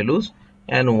 calculated values,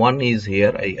 and 1 is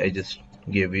here, I just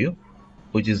gave you,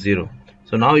 which is 0.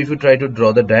 So now if you try to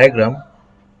draw the diagram,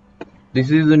 this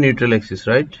is the neutral axis,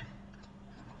 right?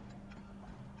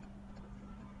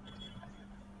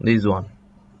 This one.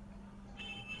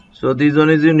 So this one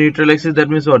is the neutral axis. That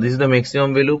means what? This is the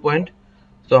maximum value point.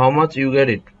 So how much you get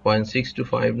it?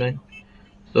 0.6259.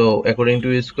 So according to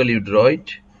your scale you draw it.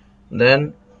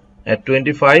 Then at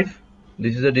 25,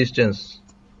 this is the distance,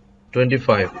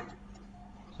 25.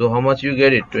 So how much you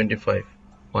get it? 25.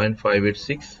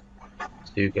 0.586.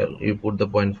 So you put the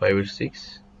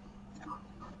 0.586.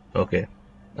 Okay.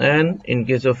 And in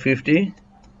case of 50,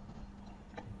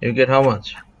 you get how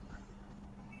much?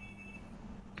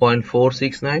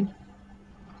 0.469.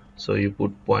 So you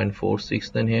put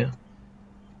 0.469 here,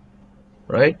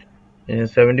 right? And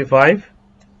 75,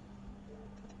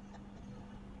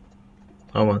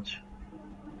 how much?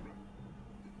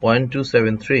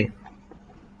 0.273.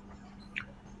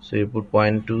 So you put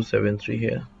 0.273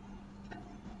 here.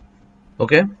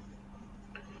 Okay.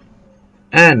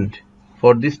 And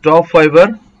for this top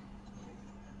fiber,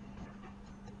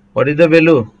 what is the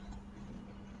value?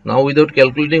 Now without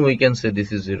calculating we can say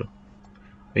this is 0,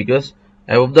 because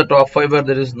above the top fiber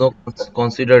there is no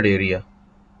considered area.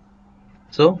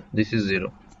 So this is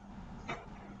 0.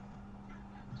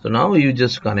 So now you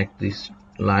just connect this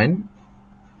line.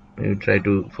 You try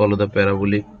to follow the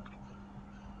parabolic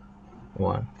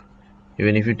one.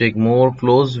 Even if you take more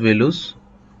close values,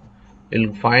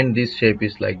 you'll find this shape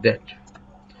is like that,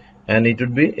 and it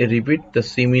would be a repeat the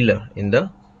similar in the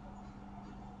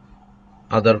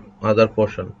other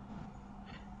portion.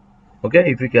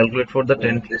 Okay, if we calculate for the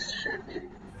 10 place shape,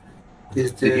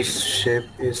 Is this shape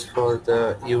is for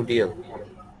the UDL?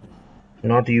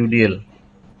 not UDL.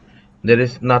 There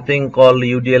is nothing called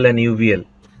UDL and UVL.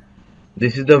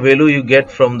 This is the value you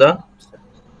get from the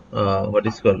what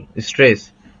is called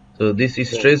stress. So this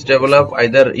stress develop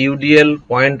either UDL,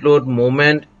 point load,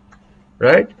 moment,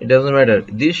 right? It doesn't matter.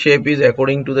 This shape is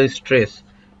according to the stress,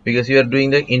 because you are doing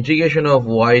the integration of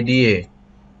YDA.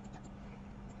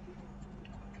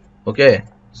 Okay,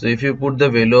 so if you put the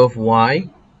value of Y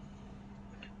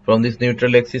from this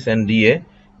neutral axis and dA,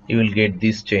 you will get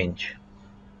this change.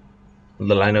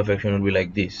 The line of action will be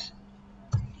like this.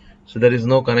 So there is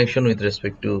no connection with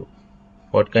respect to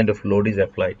what kind of load is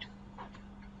applied.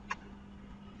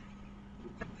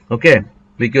 Okay,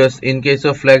 because in case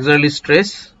of flexural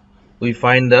stress, we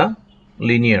find the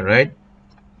linear, right?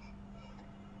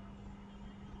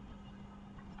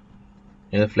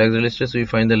 In the flexural stress, we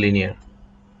find the linear,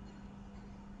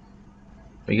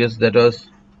 because that was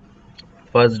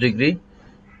first degree,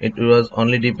 it was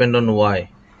only depend on Y,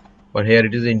 but here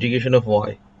it is the integration of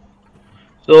Y.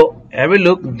 So have a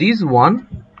look, this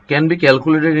one can be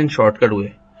calculated in shortcut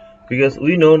way, because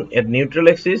we know at neutral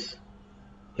axis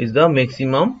is the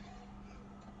maximum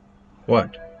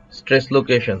what stress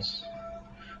locations,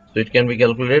 so it can be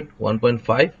calculated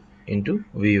 1.5 into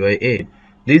V by A.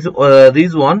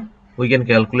 This one we can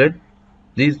calculate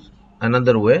this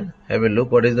another way. Have a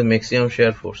look, what is the maximum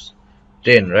shear force?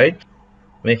 10, right?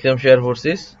 Maximum shear force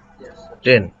is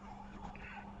 10.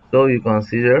 So you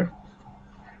consider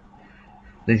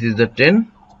this is the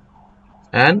 10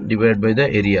 and divided by the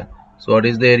area. So what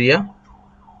is the area?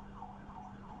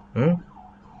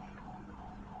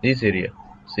 This area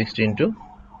 16 to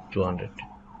 200.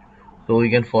 So we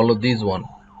can follow this one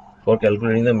for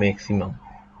calculating the maximum.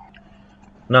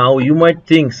 Now you might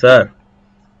think, sir,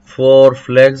 for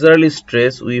flexural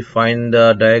stress we find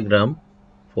the diagram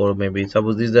for, maybe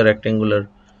suppose this is the rectangular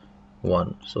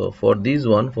one. So for this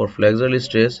one, for flexural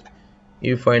stress,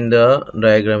 you find the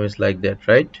diagram is like that,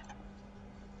 right?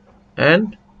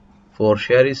 And for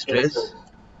shear stress,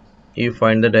 you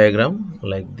find the diagram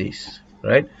like this,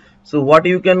 right? So what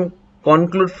you can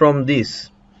conclude from this?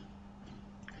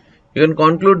 You can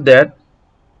conclude that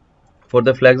for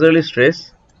the flexural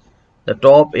stress, the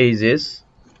top edges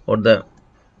or the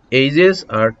edges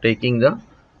are taking the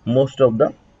most of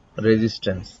the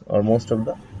resistance or most of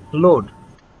the load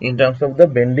in terms of the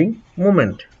bending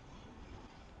moment.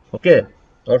 Okay,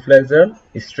 or flexural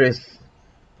stress.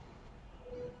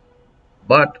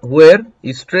 But where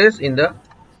stress in the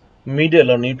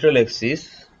middle or neutral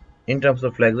axis in terms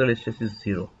of flexural stress is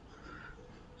 0.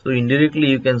 So indirectly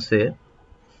you can say,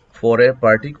 for a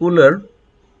particular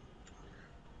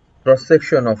cross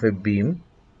section of a beam,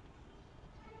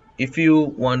 if you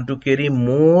want to carry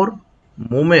more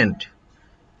moment,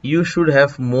 you should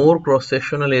have more cross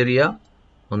sectional area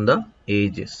on the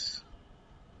edges.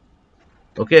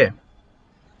 Okay,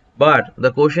 but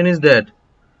the question is that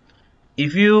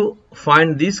if you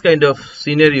find this kind of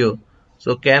scenario,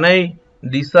 so can I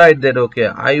decide that okay,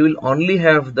 I will only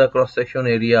have the cross section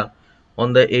area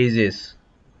on the edges,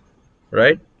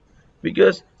 right?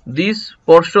 Because these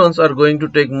portions are going to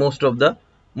take most of the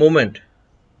moment.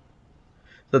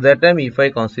 So that time if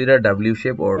I consider W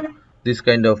shape or this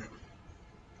kind of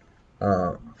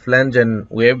flange and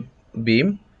wave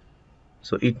beam,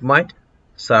 so it might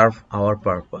serve our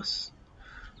purpose.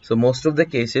 So most of the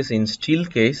cases, in steel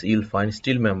case, you'll find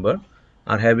steel member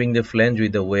are having the flange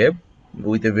with the wave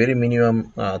with a very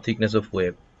minimum thickness of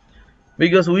wave,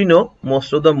 because we know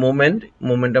most of the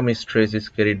momentum stress is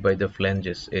carried by the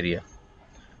flanges area.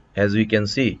 As we can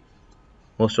see,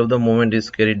 most of the moment is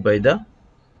carried by the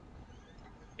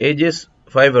edges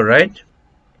fiber, right?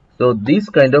 So this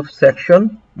kind of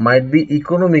section might be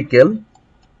economical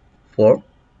for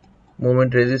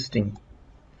moment resisting.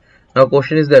 Now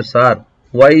question is that, sir,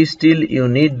 why still you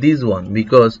need this one?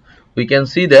 Because we can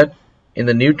see that in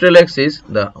the neutral axis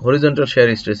the horizontal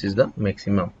shear stress is the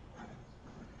maximum.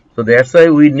 So that's why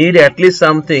we need at least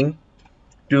something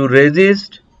to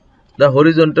resist the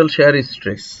horizontal shear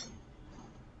stress.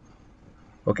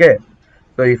 Okay,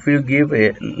 so if you give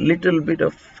a little bit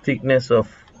of thickness of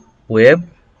web,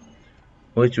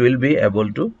 which will be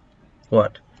able to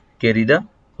what? Carry the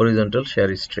horizontal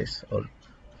shear stress or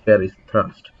shear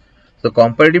thrust. So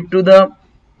comparative to the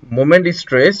moment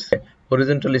stress,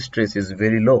 horizontal stress is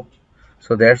very low.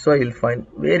 So that's why you'll find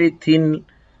very thin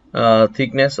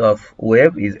thickness of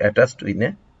wave is attached in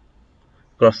a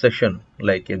cross section,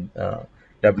 like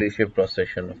W-shaped cross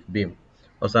section of beam,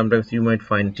 or sometimes you might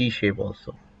find T-shape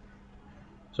also.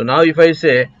 So now if I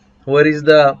say where is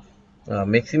the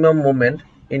maximum moment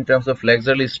in terms of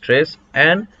flexural stress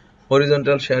and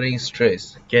horizontal shearing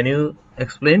stress, can you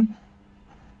explain?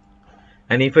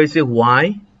 And if I say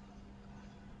why,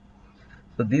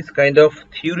 so this kind of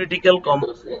theoretical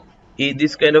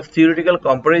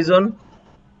comparison,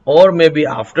 or maybe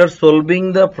after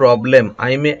solving the problem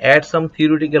I may add some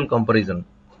theoretical comparison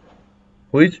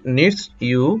which needs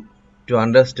you to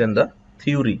understand the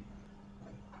theory.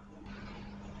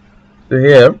 So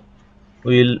here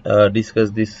we'll discuss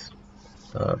this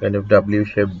kind of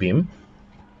W-shaped beam.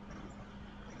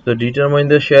 So determine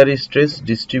the shear stress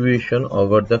distribution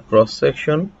over the cross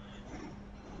section,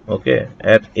 okay,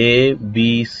 at A,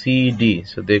 B, C, D.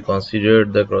 So they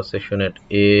considered the cross section at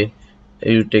A.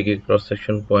 You take a cross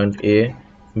section point A,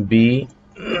 B,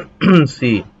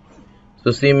 C.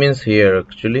 So C means here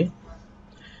actually,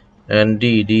 and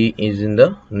D is in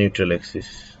the neutral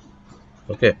axis,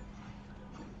 okay,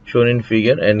 shown in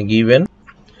figure, and given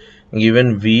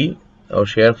V or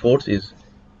shear force is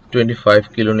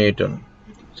 25 kilonewton.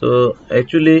 So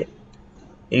actually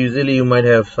usually you might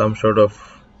have some sort of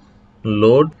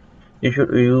load,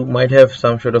 you might have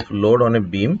some sort of load on a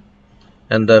beam,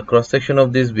 and the cross section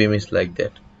of this beam is like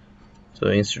that. So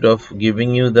instead of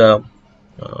giving you the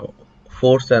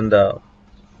force and the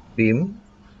beam,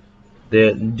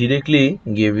 they directly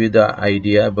give you the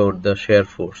idea about the shear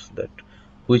force, that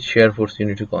which shear force you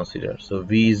need to consider. So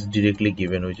V is directly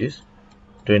given, which is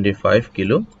 25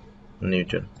 kilo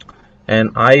Newton,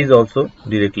 and I is also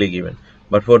directly given.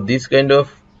 But for this kind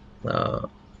of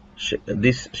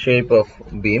this shape of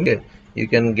beam, you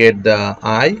can get the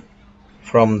I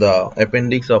from the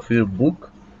appendix of your book,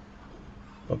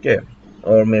 okay,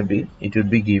 or maybe it would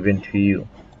be given to you,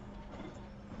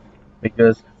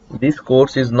 because this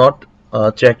course is not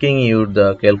checking you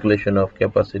the calculation of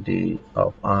capacity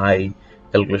of I,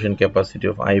 calculation capacity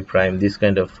of I prime. This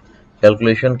kind of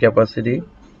calculation capacity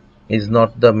is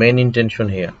not the main intention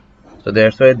here. So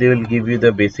that's why they will give you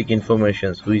the basic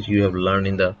informations which you have learned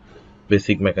in the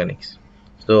basic mechanics.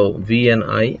 So V and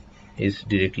I is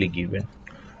directly given.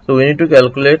 So we need to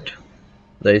calculate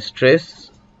the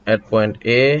stress at point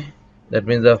A. That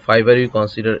means the fiber, you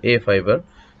consider A fiber,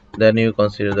 then you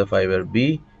consider the fiber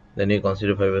B, then you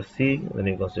consider fiber C, then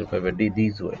you consider fiber D,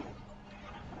 this way.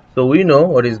 So we know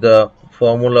what is the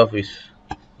formula of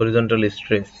horizontal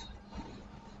stress.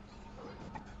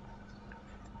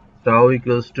 Tau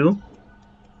equals to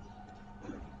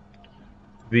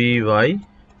Vy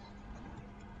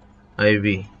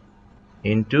IV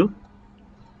into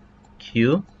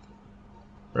Q,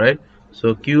 right?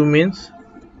 So Q means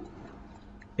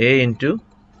A into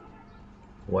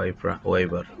Y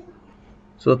bar.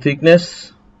 So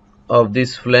thickness of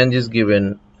this flange is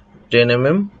given 10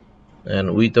 mm,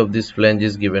 and width of this flange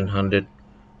is given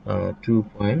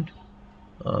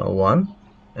 102.1,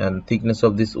 and thickness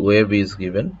of this wave is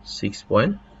given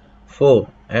 6.4,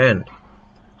 and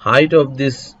height of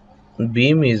this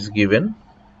beam is given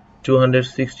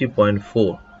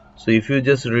 260.4. So if you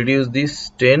just reduce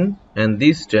this 10 and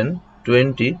this 10,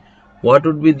 20, what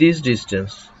would be this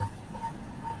distance?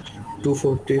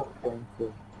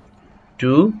 240.4.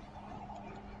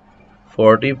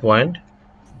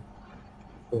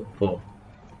 240.4,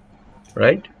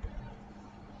 right?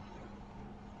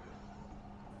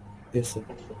 Yes, sir.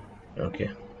 Okay.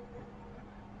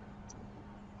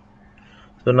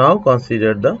 So now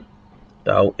consider the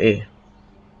tau A.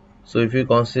 So if you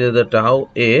consider the tau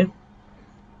A,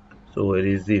 so where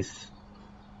is this?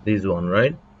 This one,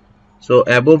 right? So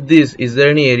above this, is there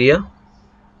any area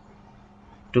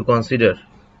to consider?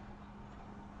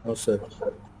 No, sir.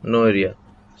 No area.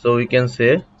 So we can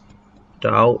say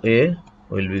tau A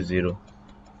will be 0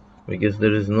 because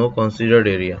there is no considered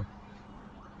area.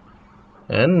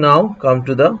 And now come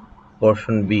to the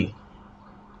portion B.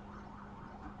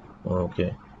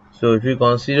 Okay. So if you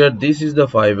consider this is the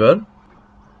fiber,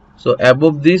 so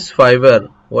above this fiber,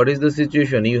 what is the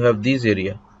situation? You have this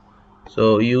area.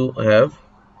 So you have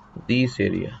this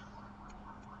area,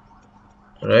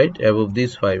 right, above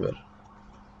this fiber.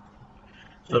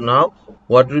 So now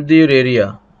what will be your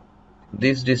area?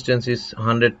 This distance is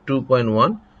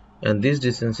 102.1 and this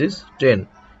distance is 10.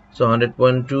 So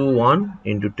 100.21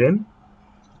 into 10,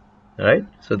 right?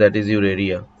 So that is your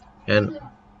area. And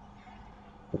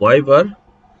Y bar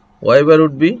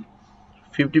would be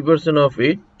 50% of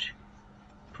it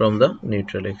from the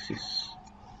neutral axis.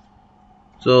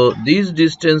 So this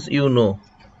distance you know,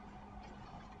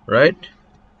 right?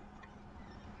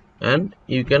 And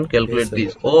you can calculate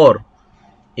this, or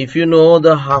if you know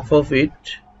the half of it,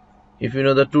 If you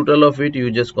know the total of it,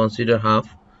 you just consider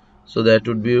half, so that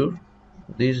would be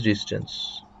this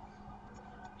distance.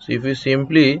 So if you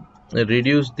simply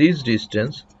reduce this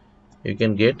distance, you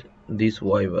can get this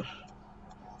y bar.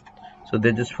 So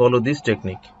they just follow this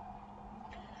technique.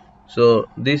 So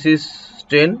this is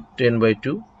 10 by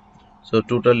 2. So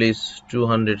total is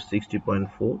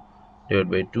 260.4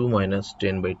 divided by 2 minus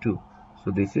 10 by 2.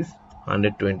 So this is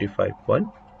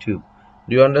 125.2.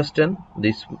 Do you understand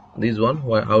this one?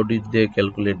 Why, how did they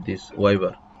calculate this y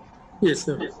bar? Yes,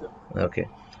 sir. Okay.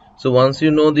 So once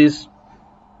you know this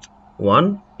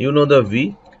one, you know the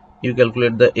v, you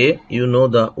calculate the a, you know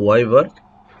the y bar,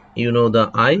 you know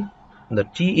the I, the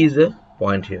t is a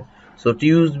point here. So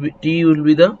t will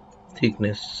be the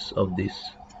thickness of this.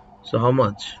 So how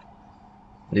much?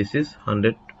 This is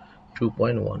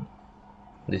 102.1.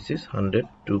 This is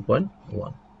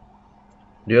 102.1.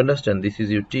 Do you understand? This is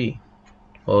your t,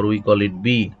 or we call it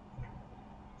b.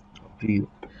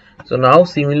 So now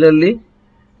similarly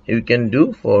you can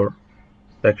do for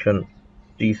section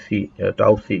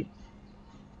tau c.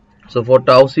 So for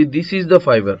tau c, this is the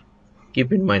fiber.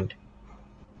 Keep in mind.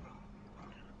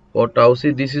 For tau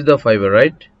c, this is the fiber,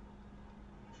 right?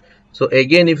 So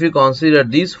again, if you consider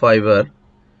this fiber,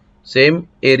 same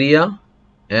area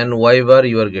and y bar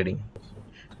you are getting,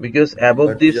 because above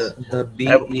But this, the B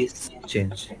is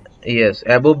changed. yes,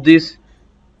 above this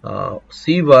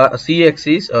c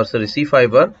axis, or sorry, c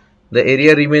fiber, the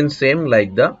area remains same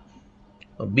like the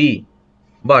b,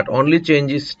 but only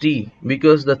change is t,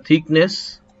 because the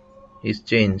thickness is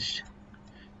changed.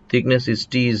 Thickness is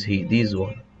t is this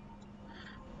one.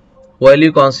 While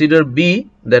you consider b,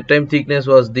 that time thickness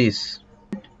was this.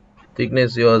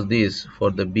 Thickness was this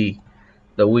for the b,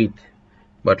 the width.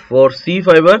 But for C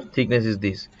fiber, thickness is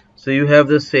this. So you have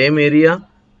the same area,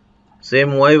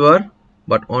 same y bar,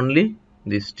 but only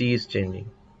this t is changing.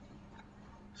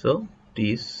 So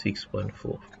t is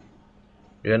 6.4.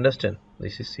 You understand?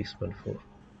 This is 6.4.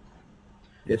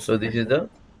 Yes. So this is the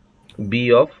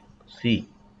b of C,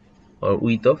 or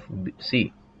width of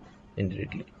C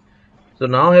indirectly. So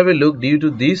now have a look. Due to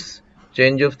this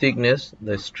change of thickness,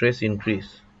 the stress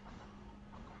increase,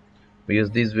 because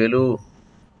this value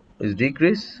is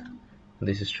decrease,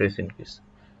 this is stress increase.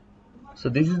 So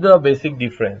this is the basic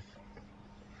difference.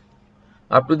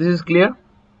 Up to this is clear?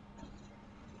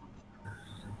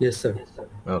 Yes, sir.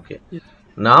 Okay.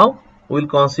 Now we'll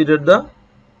consider the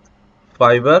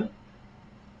fiber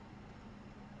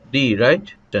D,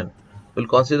 right? We'll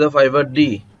consider fiber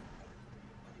D.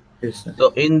 Yes, sir.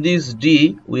 So in this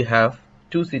D, we have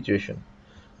two situations.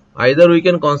 Either we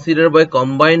can consider by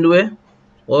combined way,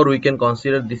 or we can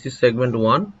consider this is segment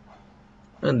 1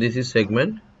 and this is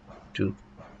segment 2.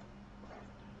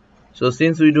 So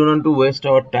since we don't want to waste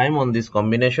our time on this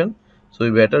combination,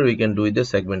 so we can do it the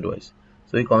segment wise.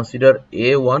 So we consider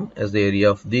A1 as the area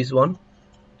of this one,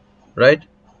 right?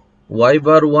 Y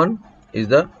bar 1 is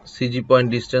the CG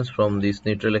point distance from this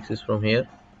neutral axis from here.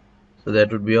 So that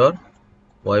would be our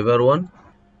Y bar 1,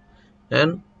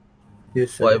 and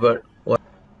Yes, sir. Y bar 1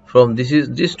 from this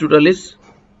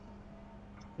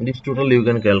total you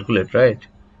can calculate, right?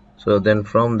 So then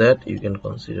from that you can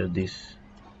consider this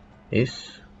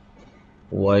is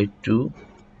Y2,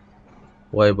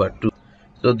 Y bar 2.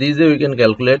 So these we can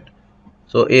calculate.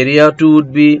 So area 2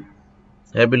 would be,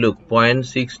 have a look,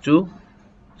 0.62,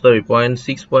 sorry,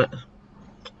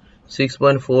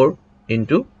 6.4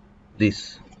 into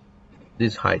this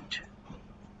height,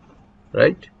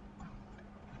 right?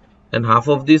 And half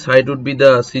of this height would be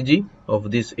the CG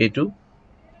of this A2.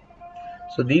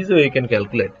 So these way you can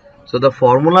calculate. So the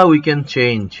formula we can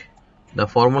change. The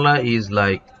formula is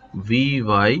like Vy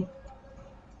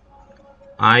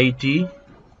IT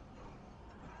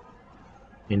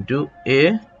into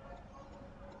A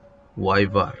Y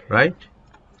bar, right?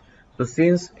 So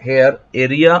since here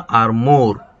area are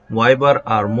more, Y bar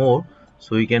are more,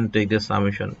 so we can take the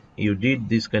summation. You did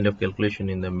this kind of calculation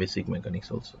in the basic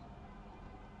mechanics also.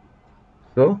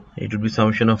 So it would be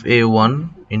summation of A1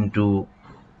 into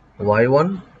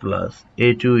Y1 plus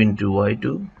A2 into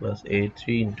Y2 plus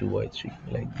A3 into Y3,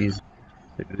 like this.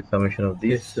 It will be summation of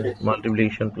this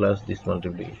multiplication plus this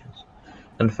multiplications,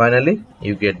 and finally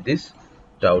you get this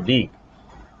tau d.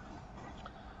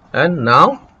 And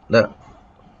now the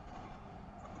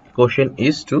question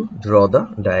is to draw the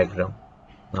diagram.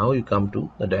 Now you come to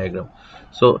the diagram.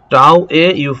 So tau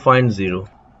a you find 0.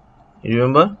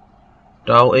 Remember,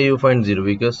 tau a you find 0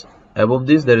 because above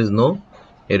this there is no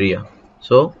area.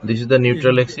 So this is the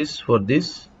neutral axis for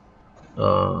this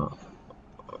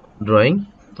drawing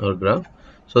or graph.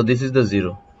 So this is the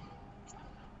 0.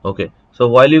 Okay. So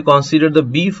while you consider the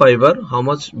B fiber, how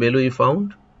much value you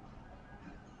found?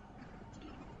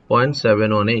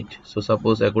 0.718. So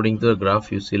suppose according to the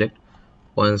graph you select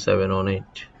 0.718.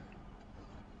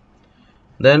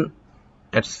 Then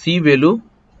at C value,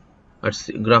 at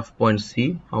C, graph point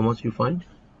C, how much you find?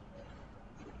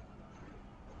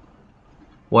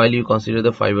 While you consider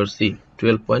the fiber C,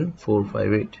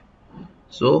 12.458.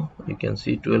 So you can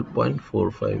see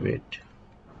 12.458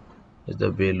 is the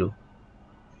value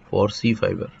for C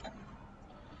fiber.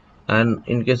 And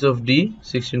in case of D,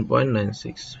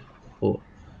 16.964.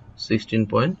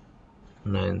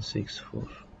 16.964.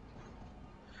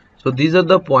 So these are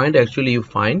the point actually you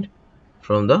find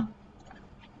from the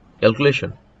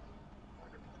calculation.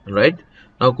 Right?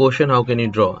 Now question, how can you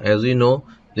draw? As we know,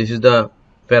 this is the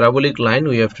parabolic line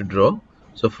we have to draw.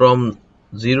 So from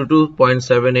 0 to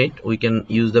 0.78 we can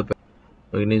use the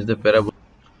parabolic.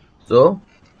 So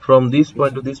from this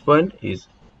point to this point is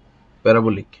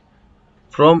parabolic.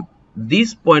 From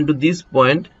this point to this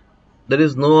point there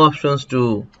is no options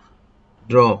to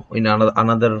draw in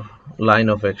another line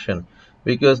of action,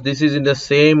 because this is in the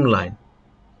same line,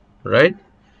 right?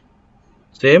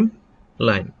 Same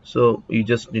line. So you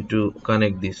just need to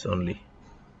connect this only,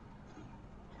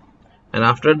 and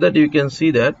after that you can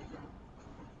see that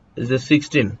is the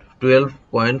 16,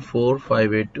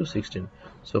 12.458 to 16.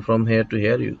 So from here to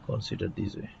here you consider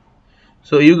this way.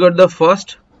 So you got the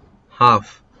first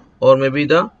half, or maybe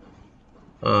the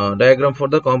diagram for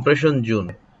the compression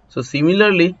zone. So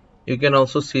similarly you can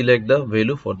also select the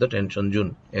value for the tension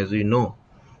zone, as we know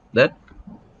that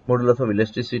modulus of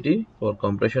elasticity for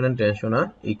compression and tension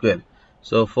are equal.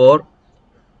 So for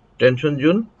tension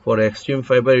zone, for extreme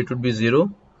fiber it would be 0,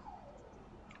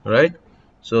 right?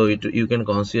 So you can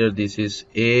consider this is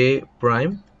A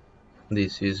prime,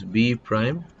 this is B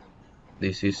prime,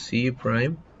 this is C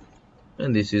prime,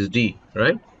 and this is D,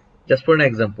 right? Just for an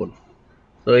example.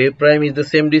 So A prime is the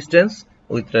same distance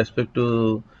with respect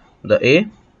to the A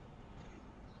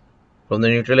from the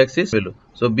neutral axis value.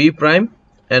 So B prime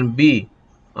and B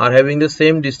are having the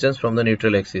same distance from the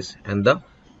neutral axis, and the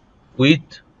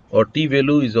width or T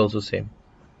value is also same.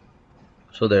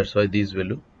 So that's why this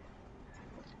value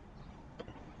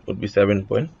would be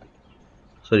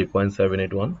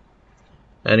 0.781.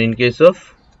 And in case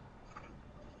of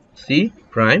C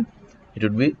prime, it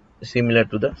would be similar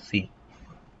to the C.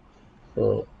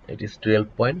 So it is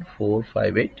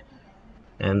 12.458,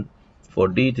 and for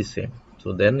D it is same.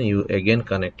 So then you again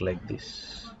connect like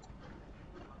this.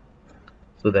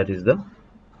 So that is the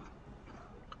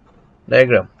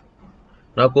diagram.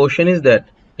 Now question is that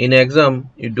in exam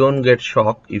you don't get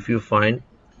shocked if you find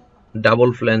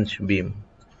double flange beam.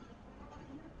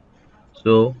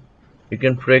 So you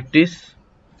can practice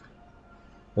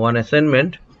one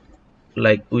assignment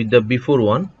like with the before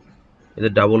one, is a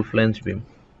double flange beam.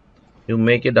 You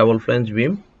make a double flange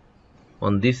beam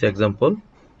on this example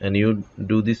and you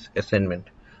do this assignment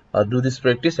or do this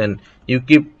practice, and you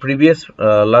keep previous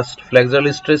last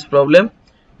flexural stress problem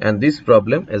and this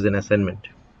problem as an assignment.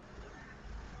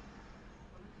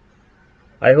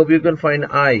 I hope you can find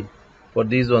I for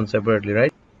these one separately,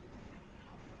 right?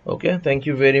 Okay, thank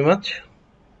you very much.